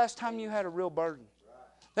when was the last time you had a real burden?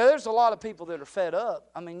 Now, there's a lot of people that are fed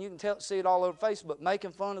up. I mean, you can see it all over Facebook,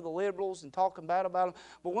 making fun of the liberals and talking bad about them,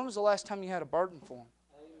 but when was the last time you had a burden for them?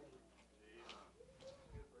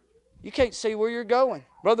 You can't see where you're going.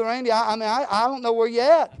 Brother Randy, I don't know where you're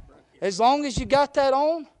at. As long as you got that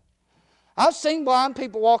on. I've seen blind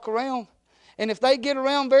people walk around, and if they get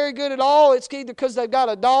around very good at all, it's either because they've got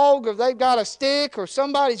a dog or they've got a stick or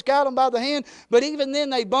somebody's got them by the hand. But even then,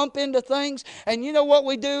 they bump into things. And you know what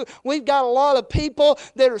we do? We've got a lot of people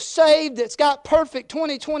that are saved that's got perfect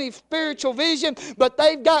 20/20 spiritual vision, but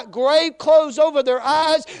they've got grave clothes over their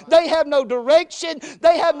eyes. They have no direction.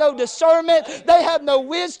 They have no discernment. They have no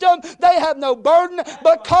wisdom. They have no burden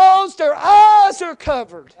because their eyes are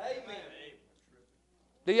covered.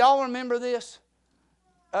 Do y'all remember this?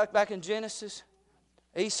 Back in Genesis,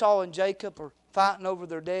 Esau and Jacob are fighting over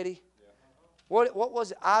their daddy. What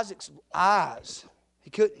was it? Isaac's eyes.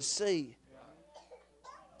 He couldn't see.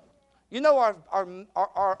 You know,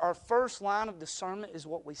 our first line of discernment is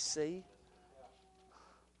what we see.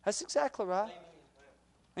 That's exactly right.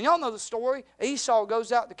 And y'all know the story. Esau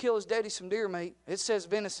goes out to kill his daddy some deer meat. It says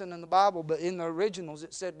venison in the Bible, but in the originals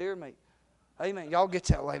it said deer meat. Amen. Y'all get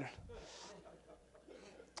that later.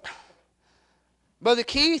 Brother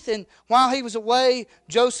Keith, and while he was away,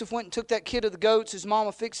 Joseph went and took that kid of the goats. His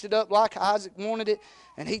mama fixed it up like Isaac wanted it,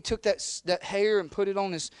 and he took that hair and put it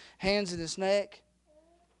on his hands and his neck.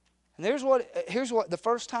 And here's what the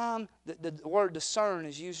first time the word discern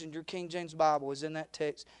is used in your King James Bible is in that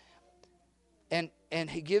text. And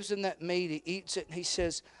he gives him that meat, he eats it, and he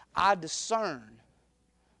says, I discern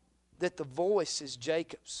that the voice is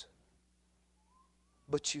Jacob's,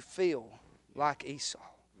 but you feel like Esau.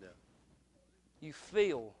 You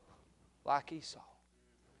feel like Esau.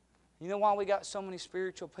 You know why we got so many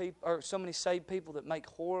spiritual people, or so many saved people that make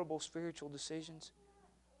horrible spiritual decisions?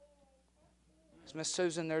 As Miss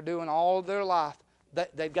Susan, they're doing all of their life.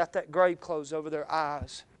 They've got that grave clothes over their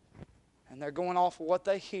eyes. And they're going off of what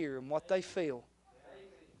they hear and what they feel.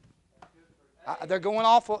 They're going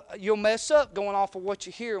off of, you'll mess up going off of what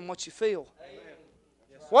you hear and what you feel.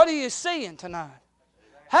 What are you seeing tonight?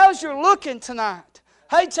 How's your looking tonight?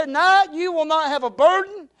 Hey, tonight you will not have a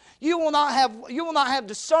burden. You will not have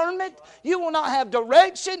discernment. You will not have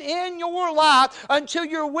direction in your life until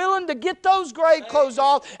you're willing to get those grave clothes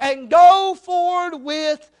off and go forward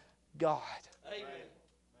with God. Amen.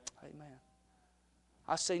 Amen.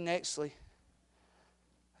 I see nextly,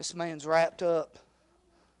 this man's wrapped up.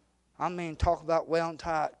 I mean, talk about well and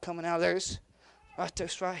tight coming out of there.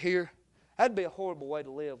 It's right here. That'd be a horrible way to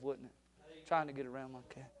live, wouldn't it? Trying to get around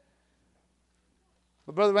like that.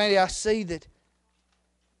 But Brother Randy, I see that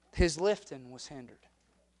his lifting was hindered.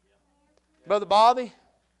 Brother Bobby,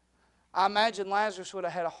 I imagine Lazarus would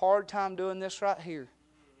have had a hard time doing this right here.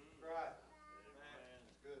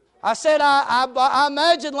 I said I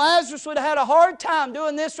imagine Lazarus would have had a hard time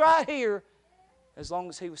doing this right here as long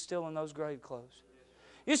as he was still in those grave clothes.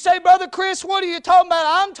 You say, Brother Chris, what are you talking about?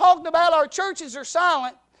 I'm talking about our churches are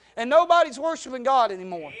silent and nobody's worshiping God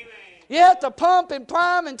anymore. Amen. You have to pump and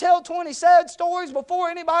prime and tell 20 sad stories before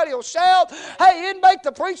anybody will shout. Hey, it'd make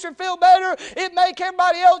the preacher feel better. It'd make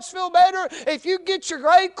everybody else feel better. If you get your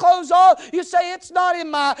grave clothes off, you say it's not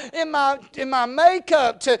in my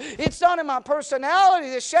makeup. It's not in my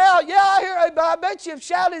personality to shout. Yeah, I bet you've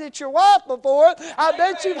shouted at your wife before. I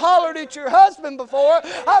bet you've hollered at your husband before.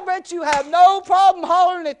 I bet you have no problem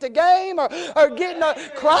hollering at the game or getting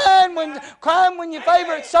crying when your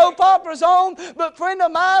favorite soap opera's on. But friend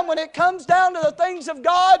of mine, when it comes down to the things of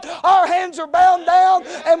God, our hands are bound down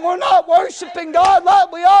and we're not worshiping God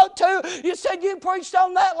like we ought to. You said you preached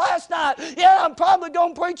on that last night. Yeah, I'm probably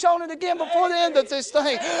going to preach on it again before the end of this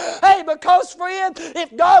thing. Hey, because friend,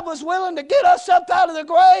 if God was willing to get us up out of the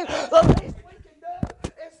grave, the least we can do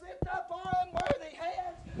is lift up our unworthy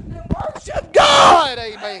hands and worship God.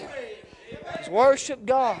 Amen. Just worship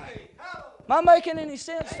God. Am I making any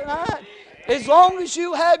sense tonight? As long as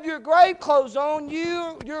you have your grave clothes on,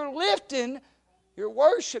 you're lifting your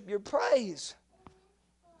worship, your praise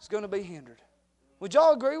is going to be hindered. Would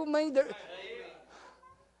y'all agree with me?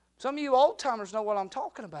 Some of you old-timers know what I'm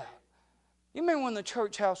talking about. You remember when the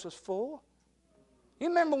church house was full? You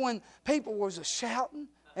remember when people was shouting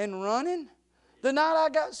and running? The night I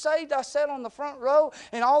got saved, I sat on the front row,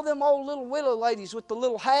 and all them old little widow ladies with the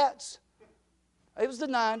little hats. It was the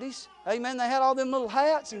 90s. Amen. They had all them little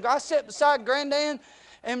hats. And I sat beside Granddad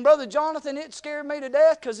and Brother Jonathan. It scared me to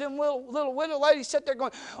death because them little widow ladies sat there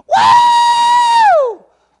going, woo!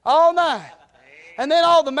 All night. And then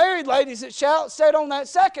all the married ladies that sat on that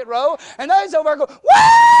second row. And they was over there going,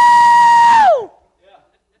 woo!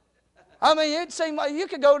 I mean, it seemed like you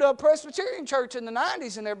could go to a Presbyterian church in the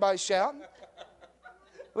 90s and everybody's shouting.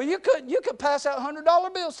 Well, you could pass out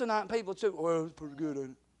 $100 bills tonight and people too. Well, it was pretty good, ain't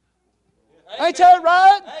it? Ain't that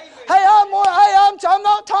right? Hey, I'm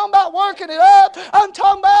not talking about working it up. I'm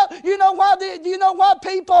talking about, you know why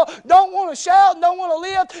people don't want to shout and don't want to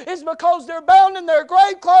lift? It's because they're bound in their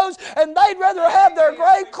grave clothes and they'd rather have their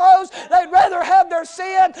grave clothes. They'd rather have their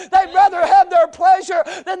sin. They'd rather have their pleasure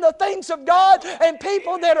than the things of God. And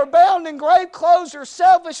people that are bound in grave clothes are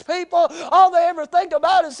selfish people. All they ever think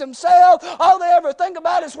about is themselves. All they ever think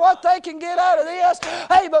about is what they can get out of this.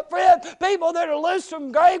 Hey, but friend, people that are loose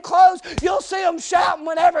from grave clothes, you'll see them shouting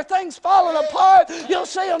when everything's falling apart. You'll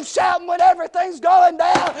see them shouting when everything's going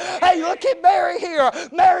down. Hey, look at Mary here.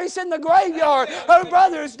 Mary's in the graveyard. Her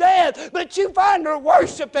brother's dead. But you find her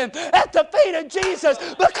worshiping at the feet of Jesus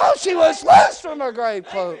because she was loose from her grave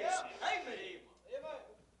clothes.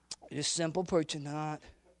 Just simple preaching tonight.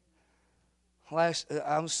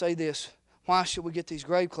 I will say this. Why should we get these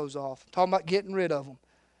grave clothes off? I'm talking about getting rid of them.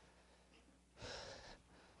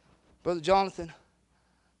 Brother Jonathan,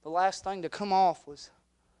 the last thing to come off would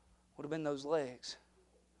have been those legs.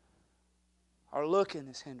 Our looking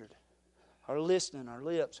is hindered. Our listening, our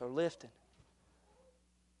lips, our lifting.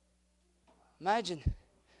 Imagine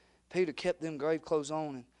Peter kept them grave clothes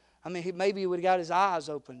on. And maybe he would have got his eyes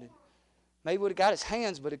opened. And maybe he would have got his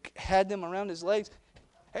hands, but it had them around his legs.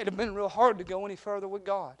 It would have been real hard to go any further with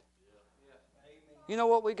God. You know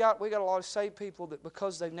what we got? We got a lot of saved people that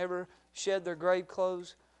because they've never shed their grave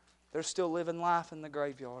clothes, they're still living life in the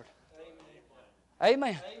graveyard.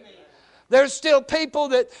 Amen. Amen. There's still people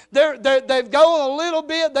that they've gone a little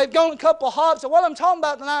bit, they've gone a couple of hops. And what I'm talking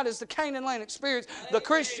about tonight is the Canaan land experience, the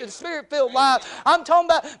Christian, Spirit-filled life. I'm talking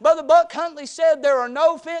about, Brother Buck Huntley said, there are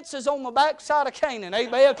no fences on the backside of Canaan.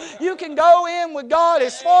 Amen. You can go in with God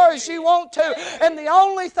as far as you want to. And the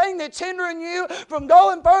only thing that's hindering you from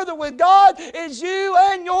going further with God is you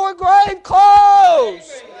and your grave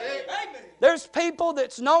clothes. Amen. There's people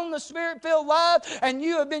that's known the Spirit-filled life and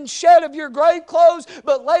you have been shed of your grave clothes,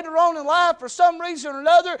 but later on in life, for some reason or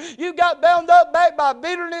another, you got bound up back by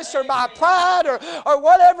bitterness or by pride or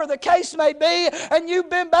whatever the case may be, and you've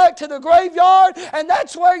been back to the graveyard, and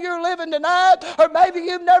that's where you're living tonight. Or maybe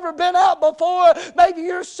you've never been out before. Maybe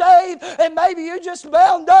you're saved, and maybe you're just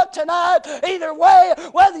bound up tonight. Either way,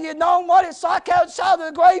 whether you've known what it's like outside of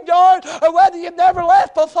the graveyard or whether you've never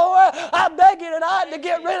left before, I beg you tonight to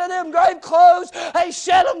get rid of them grave clothes. Hey,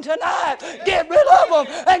 shed them tonight. Get rid of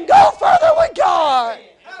them and go further with God.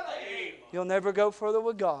 You'll never go further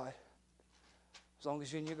with God as long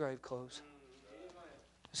as you're in your grave clothes.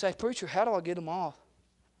 You say, preacher, how do I get them off?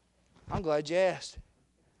 I'm glad you asked.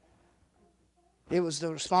 It was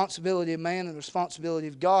the responsibility of man and the responsibility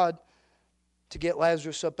of God to get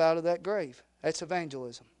Lazarus up out of that grave. That's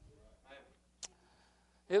evangelism.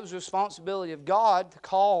 It was the responsibility of God to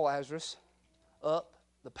call Lazarus up,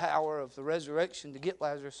 the power of the resurrection to get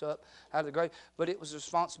Lazarus up out of the grave. But it was the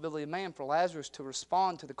responsibility of man for Lazarus to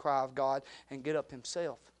respond to the cry of God and get up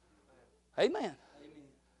himself. Amen. Amen.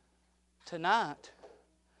 Tonight,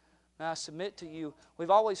 now I submit to you,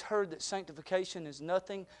 we've always heard that sanctification is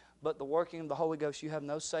nothing but the working of the Holy Ghost. You have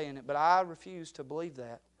no say in it. But I refuse to believe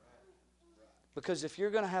that. Because if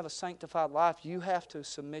you're going to have a sanctified life, you have to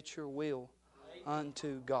submit your will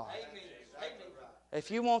unto God. Amen. If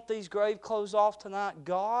you want these grave clothes off tonight,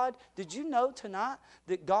 God, did you know tonight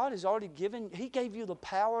that God has already given, He gave you the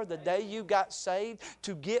power the day you got saved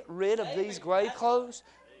to get rid of these grave clothes?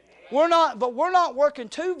 We're not working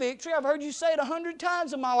to victory. I've heard you say it 100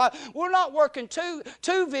 times in my life. We're not working to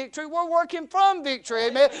victory. We're working from victory.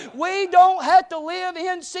 Amen. We don't have to live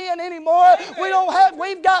in sin anymore.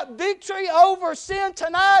 We've got victory over sin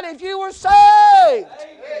tonight if you were saved.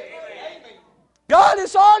 God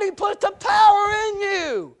has already put the power in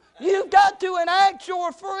you. You've got to enact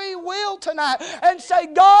your free will tonight and say,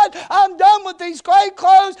 God, I'm done with these grave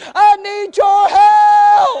clothes. I need your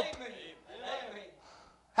help. Amen.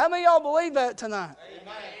 How many of y'all believe that tonight?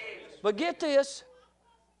 Amen. But get this.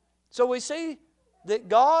 So we see that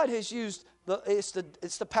God has used, it's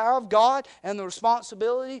the power of God and the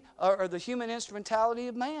responsibility or the human instrumentality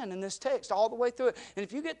of man in this text all the way through it. And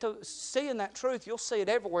if you get to seeing that truth, you'll see it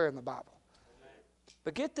everywhere in the Bible.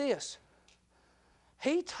 But get this.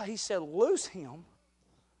 He said, loose him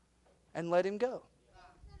and let him go.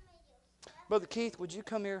 Brother Keith, would you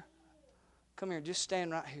come here? Come here. Just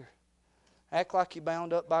stand right here. Act like you're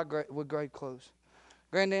bound up with grave clothes.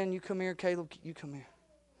 Granddad, you come here. Caleb, you come here.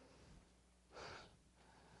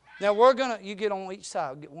 Now you get on each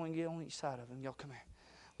side. Get on each side of him. Y'all come here.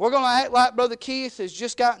 We're going to act like Brother Keith has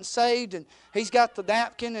just gotten saved and he's got the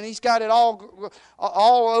napkin and he's got it all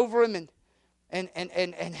over him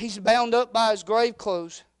and he's bound up by his grave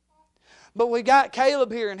clothes. But we got Caleb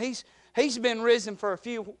here, and he's been risen for a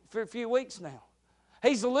few weeks now.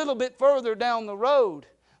 He's a little bit further down the road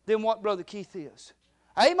than what Brother Keith is.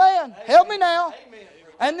 Amen. Amen. Help me now. Amen.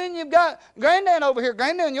 And then you've got Granddad over here.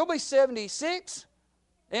 Granddad, you'll be 76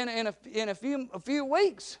 in a few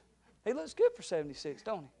weeks. He looks good for 76,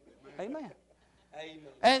 don't he? Amen.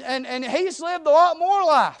 Amen. And he's lived a lot more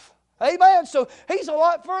life. Amen. So he's a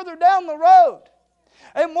lot further down the road.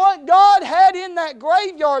 And what God had in that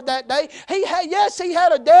graveyard that day, He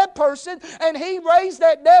had a dead person, and He raised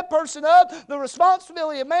that dead person up. The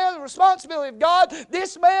responsibility of man, the responsibility of God.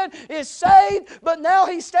 This man is saved, but now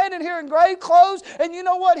he's standing here in grave clothes. And you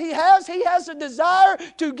know what he has? He has a desire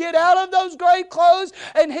to get out of those grave clothes,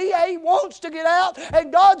 and he wants to get out.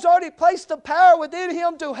 And God's already placed the power within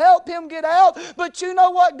him to help him get out. But you know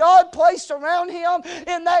what God placed around him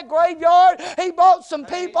in that graveyard? He brought some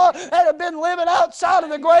people that have been living outside of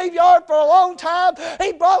the graveyard for a long time.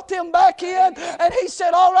 He brought them back in, and He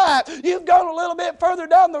said, all right, you've gone a little bit further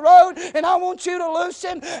down the road, and I want you to loose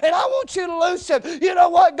him, and I want you to loose him. You know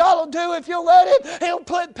what God will do if you'll let Him? He'll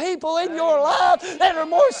put people in your life that are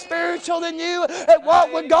more spiritual than you, that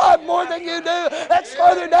walk with God more than you do, that's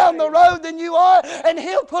further down the road than you are, and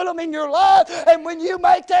He'll put them in your life. And when you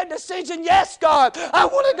make that decision, yes, God, I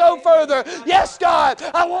want to go further. Yes, God,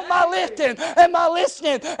 I want my lifting and my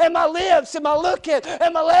listening and my lips and my looking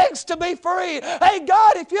and my legs to be free. Hey,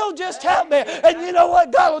 God, if you'll just help me. And you know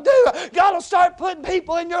what God will do? God will start putting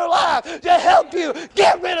people in your life to help you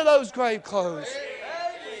get rid of those grave clothes.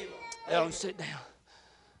 Don't sit down.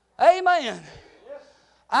 Amen.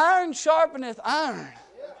 Iron sharpeneth iron.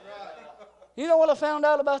 You know what I found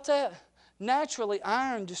out about that? Naturally,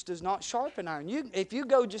 iron just does not sharpen iron. If you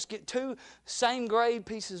go just get two same grade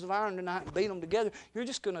pieces of iron tonight and beat them together, you're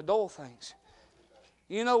just going to dull things.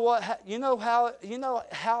 You know what? You know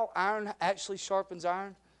how iron actually sharpens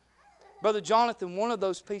iron? Brother Jonathan, one of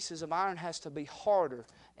those pieces of iron has to be harder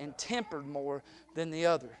and tempered more than the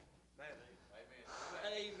other.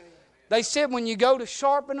 They said when you go to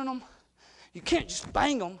sharpening them, you can't just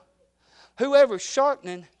bang them. Whoever's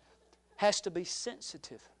sharpening has to be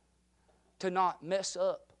sensitive to not mess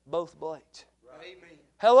up both blades. Amen.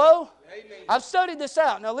 Hello? Amen. I've studied this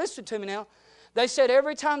out. Now listen to me now. They said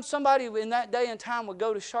every time somebody in that day and time would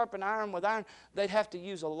go to sharpen iron with iron, they'd have to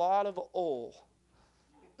use a lot of oil.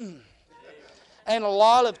 And a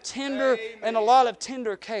lot of tender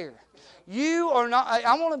care. You are not,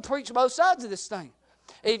 I want to preach both sides of this thing.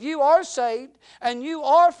 If you are saved and you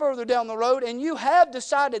are further down the road and you have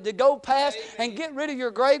decided to go past and get rid of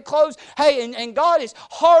your grave clothes, hey, and God has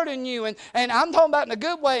hardened you, and I'm talking about in a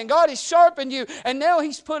good way, and God has sharpened you, and now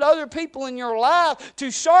He's put other people in your life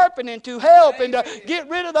to sharpen and to help and to get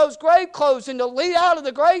rid of those grave clothes and to lead out of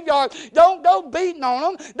the graveyard. Don't go beating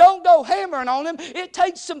on them. Don't go hammering on them. It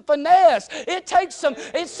takes some finesse. It takes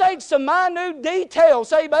some minute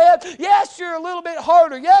details. Amen. Yes, you're a little bit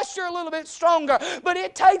harder. Yes, you're a little bit stronger, but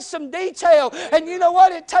it takes some detail. And you know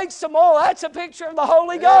what? It takes some oil. That's a picture of the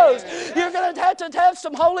Holy Ghost. You're going to have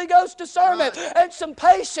some Holy Ghost discernment and some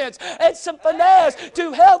patience and some finesse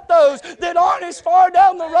to help those that aren't as far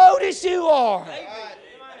down the road as you are.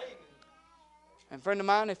 And friend of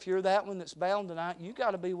mine, if you're that one that's bound tonight, you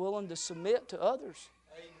got to be willing to submit to others.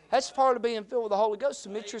 That's part of being filled with the Holy Ghost.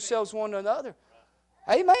 Submit yourselves one to another.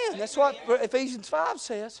 Amen. That's what Ephesians 5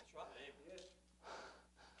 says.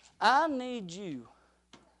 I need you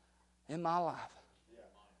in my life.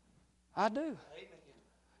 I do.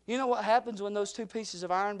 You know what happens when those two pieces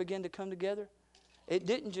of iron begin to come together? It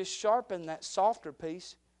didn't just sharpen that softer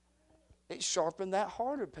piece. It sharpened that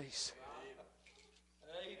harder piece.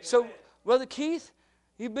 So, Brother Keith,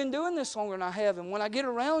 you've been doing this longer than I have. And when I get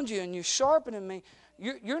around you and you're sharpening me,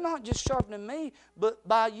 you're not just sharpening me, but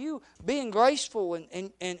by you being graceful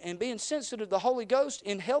and being sensitive to the Holy Ghost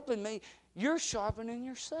in helping me, you're sharpening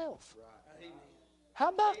yourself. How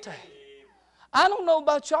about that? I don't know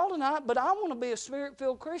about y'all tonight, but I want to be a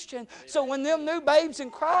Spirit-filled Christian. So when them new babes in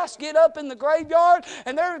Christ get up in the graveyard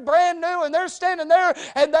and they're brand new and they're standing there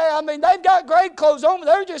and they've got grave clothes on, but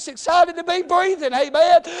they're just excited to be breathing.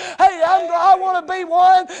 Amen. Hey, I want to be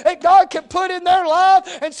one that God can put in their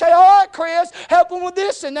life and say, all right, Chris, help them with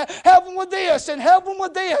this and help them with this and help them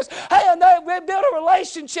with this. Hey, and we build a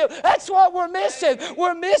relationship. That's what we're missing.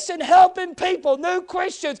 We're missing helping people, new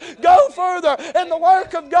Christians, go further in the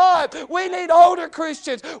work of God. We need older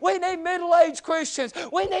Christians. We need middle-aged Christians.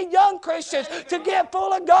 We need young Christians to get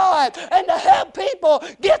full of God and to help people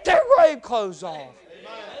get their grave clothes off.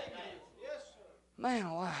 Man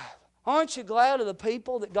alive. Aren't you glad of the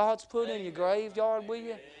people that God's put in your graveyard with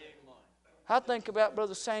you? I think about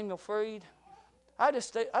Brother Samuel Freed. I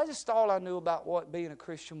just thought I knew about what being a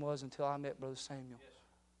Christian was until I met Brother Samuel.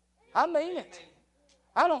 I mean it.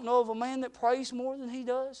 I don't know of a man that prays more than he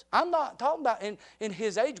does. I'm not talking about in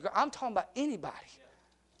his age group. I'm talking about anybody.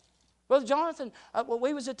 Brother Jonathan,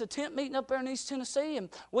 we was at the tent meeting up there in East Tennessee, and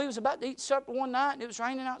we was about to eat supper one night, and it was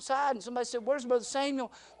raining outside, and somebody said, "Where's Brother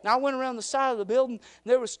Samuel?" And I went around the side of the building.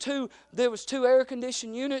 And there was two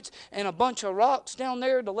air-conditioned units and a bunch of rocks down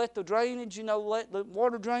there to let the drainage, let the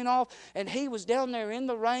water drain off. And he was down there in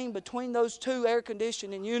the rain between those two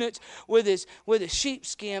air-conditioning units with his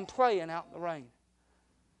sheepskin praying out in the rain.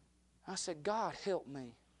 I said, God, help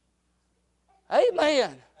me. Amen.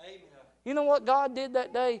 Amen. You know what God did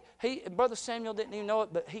that day? Brother Samuel didn't even know it,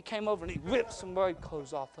 but he came over and he ripped some grave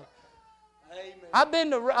clothes off of him. I've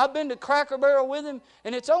been to Cracker Barrel with him,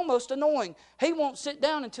 and it's almost annoying. He won't sit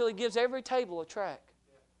down until he gives every table a tract.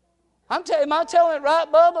 Am I telling it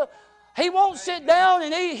right, Bubba? He won't sit down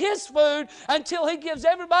and eat his food until he gives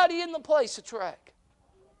everybody in the place a tract.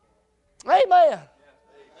 Amen.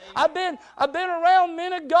 I've been around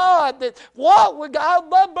men of God that walk with God. I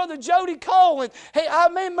love Brother Jody Cole. And I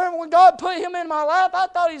remember when God put him in my life, I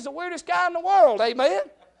thought he's the weirdest guy in the world. Amen.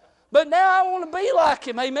 But now I want to be like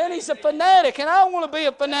him. Amen. He's a fanatic, and I want to be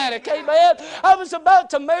a fanatic. Amen. I was about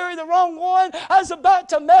to marry the wrong one. I was about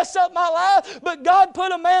to mess up my life. But God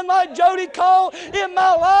put a man like Jody Cole in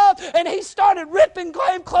my life, and he started ripping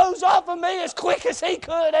grave clothes off of me as quick as he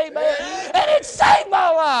could. Amen. And it saved my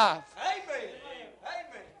life. Amen.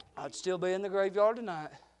 I'd still be in the graveyard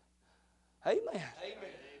tonight. Amen.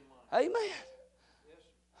 Amen. Amen.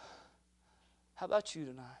 How about you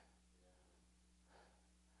tonight?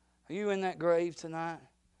 Are you in that grave tonight?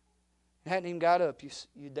 You hadn't even got up.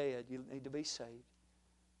 You're dead. You need to be saved.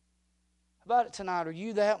 How about it tonight? Are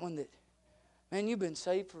you that one that, man, you've been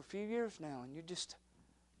saved for a few years now and you're just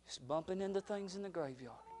bumping into things in the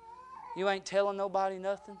graveyard? You ain't telling nobody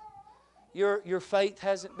nothing. Your faith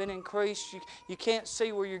hasn't been increased. You can't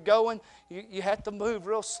see where you're going. You have to move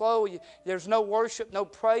real slow. There's no worship, no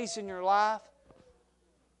praise in your life.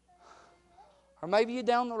 Or maybe you're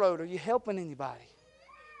down the road. Are you helping anybody?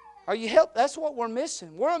 Are you help? That's what we're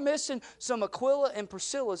missing. We're missing some Aquila and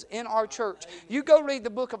Priscillas in our church. You go read the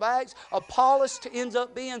book of Acts. Apollos ends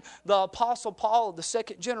up being the Apostle Paul, the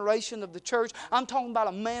second generation of the church. I'm talking about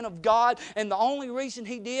a man of God, and the only reason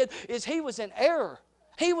he did is he was in error.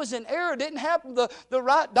 He was in error, didn't have the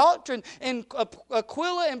right doctrine. And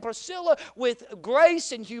Aquila and Priscilla, with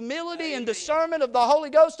grace and humility and discernment of the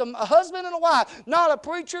Holy Ghost, a husband and a wife, not a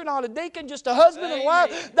preacher, not a deacon, just a husband and a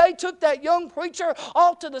wife. They took that young preacher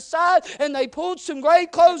off to the side and they pulled some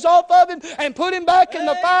grave clothes off of him and put him back in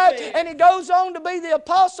the fire. And he goes on to be the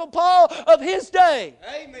Apostle Paul of his day.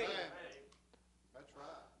 Amen. That's right.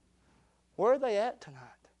 Where are they at tonight?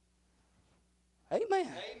 Amen.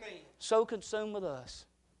 Amen. So consumed with us.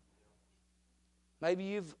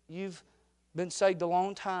 Maybe you've been saved a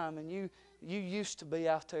long time and you used to be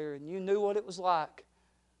out there and you knew what it was like,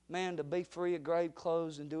 man, to be free of grave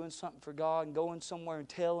clothes and doing something for God and going somewhere and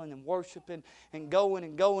telling and worshiping and going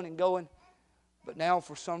and going and going. But now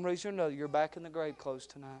for some reason or another, you're back in the grave clothes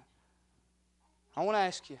tonight. I want to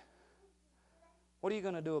ask you, what are you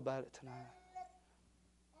going to do about it tonight?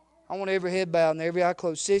 I want every head bowed and every eye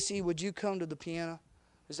closed. Sissy, would you come to the piano?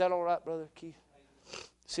 Is that all right, Brother Keith?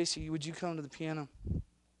 Sissy, would you come to the piano?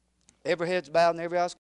 Every head's bowed and every eye's closed.